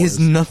Infinity Wars. He is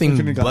nothing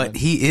Infinity but Gauntlet.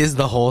 he is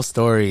the whole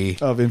story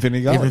of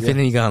Infinity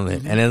Gauntlet.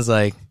 Gauntlet. And it's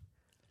like,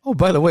 oh,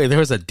 by the way, there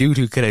was a dude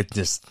who could have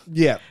just...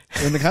 Yeah,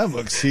 in the comic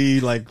books, he,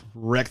 like,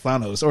 wrecked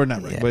Thanos. Or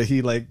not wrecked, but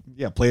he, like,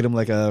 played him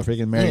like a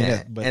freaking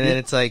marionette. Yeah. But, and then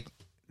it's like,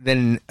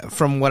 then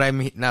from what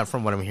I'm... Not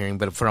from what I'm hearing,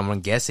 but from what I'm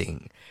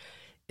guessing,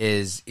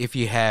 is if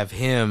you have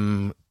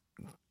him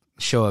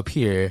show up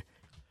here,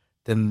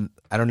 then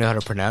I don't know how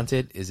to pronounce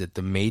it. Is it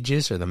the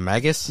Magus or the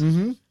Magus?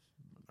 Mm-hmm.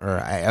 Or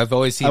I've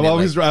always seen I've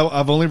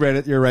only read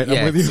it. You're right.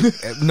 Yeah, I'm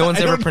with you. No one's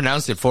ever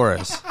pronounced it for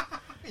us.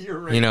 You're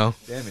right. You know?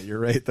 Damn it, you're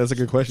right. That's a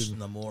good question.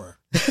 Namor.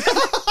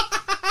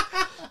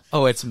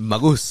 Oh, it's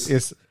Magus.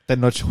 It's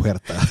Tenoch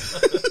Huerta.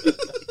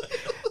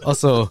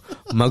 Also,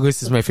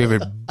 Magus is my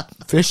favorite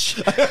fish.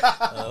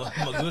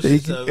 Magus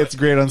is, it's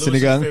great on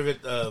Lewis's Sinigang.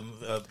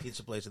 favorite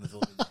pizza place in the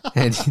Philippines.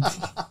 And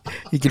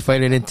you can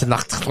find it in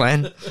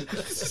Tenochtitlan.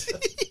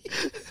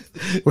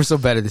 We're so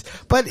bad at this.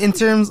 But in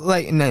terms,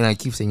 like, no, I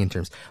keep saying in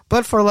terms.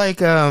 But for, like,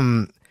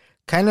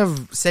 kind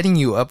of setting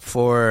you up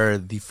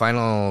for the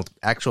final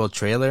actual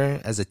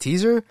trailer as a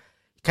teaser,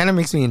 kind of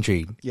makes me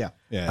intrigued. Yeah.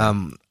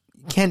 You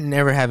can't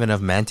never have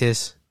enough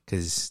Mantis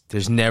because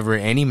there's never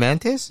any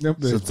Mantis. Nope,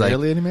 there's it's like,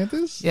 barely any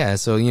Mantis. yeah,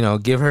 so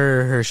give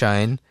her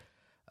shine.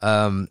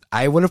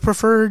 I would have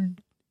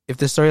preferred if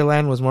the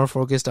storyline was more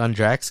focused on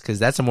Drax because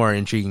that's a more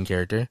intriguing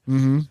character.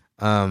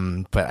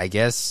 Mm-hmm. But I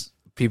guess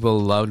people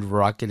loved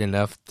Rocket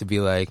enough to be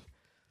like,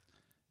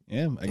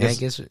 Yeah, I I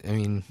guess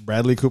mean,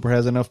 Bradley Cooper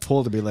has enough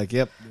pull to be like,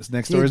 yep, this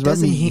next story is about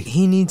doesn't me.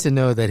 he needs to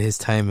know that his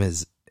time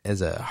as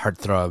a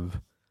heartthrob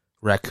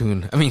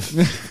raccoon. I mean,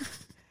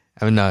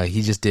 no,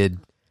 he just did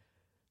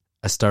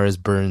A Star Is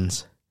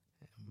Burns,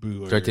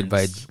 directed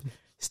by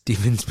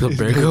Steven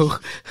Spielberg.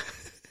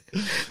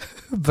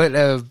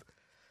 But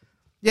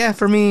yeah,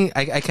 for me,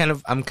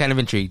 I'm kind of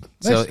intrigued.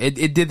 Nice. So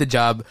it did the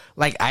job.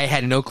 Like I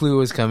had no clue it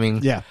was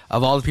coming. Yeah.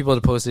 Of all the people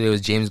that posted, it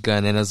was James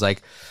Gunn, and I was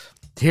like,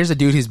 here's a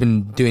dude who's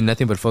been doing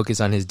nothing but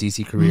focus on his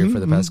DC career for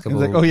the past couple.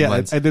 Like, oh yeah,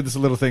 months. I did this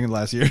little thing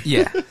last year.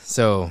 Yeah.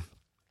 So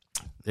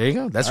there you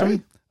go. That's All right.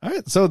 right. All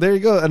right, so there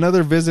you go.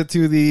 Another visit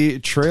to the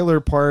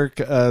trailer park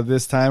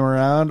this time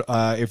around.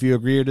 If you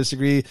agree or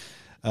disagree,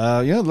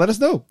 let us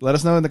know. Let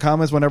us know in the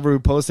comments whenever we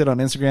post it on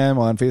Instagram,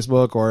 on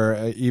Facebook,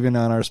 or even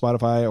on our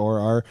Spotify or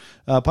our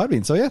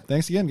Podbean. So yeah,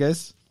 thanks again,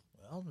 guys.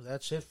 Well,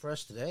 that's it for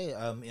us today.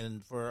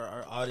 And for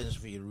our audience,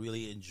 if you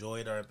really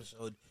enjoyed our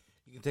episode,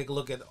 you can take a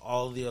look at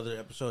all the other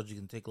episodes. You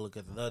can take a look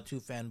at the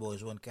Two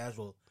Fanboys One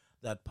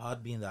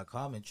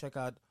Casual.podbean.com and check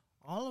out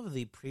all of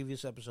the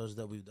previous episodes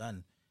that we've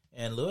done.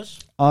 And Lewis?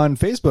 On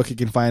Facebook, you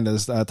can find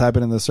us. Type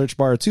it in the search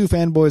bar, Two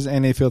Fanboys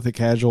and a Filthy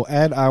Casual.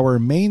 Add our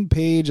main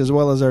page as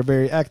well as our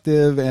very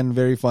active and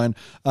very fun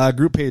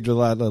group page with a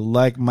lot of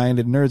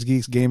like-minded nerds,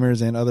 geeks,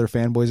 gamers, and other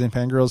fanboys and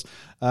fangirls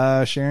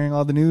sharing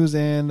all the news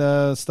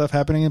and stuff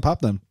happening in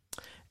Popdom.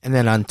 And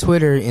then on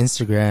Twitter,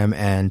 Instagram,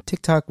 and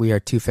TikTok, we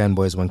are Two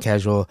Fanboys, One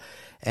Casual.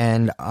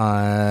 And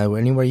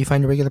anywhere you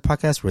find a regular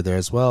podcast, we're there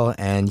as well.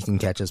 And you can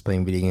catch us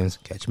playing video games.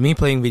 Catch me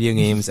playing video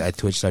games at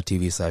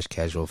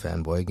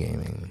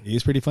twitch.tv/casualfanboygaming.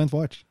 He's pretty fun to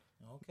watch.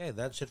 Okay,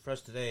 that's it for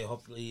us today.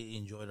 Hopefully you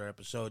enjoyed our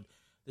episode.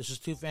 This is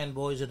Two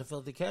Fanboys and a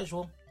Filthy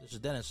Casual. This is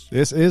Dennis.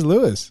 This is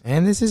Lewis.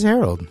 And this is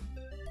Harold.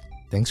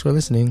 Thanks for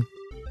listening.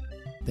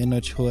 De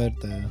noche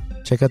huerta.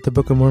 Check out the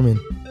Book of Mormon.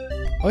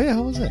 Oh yeah,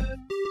 how was it?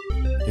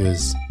 It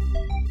was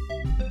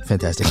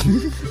fantastic.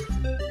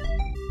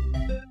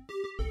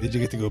 Did you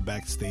get to go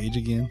backstage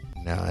again?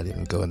 No, I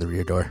didn't go in the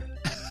rear door.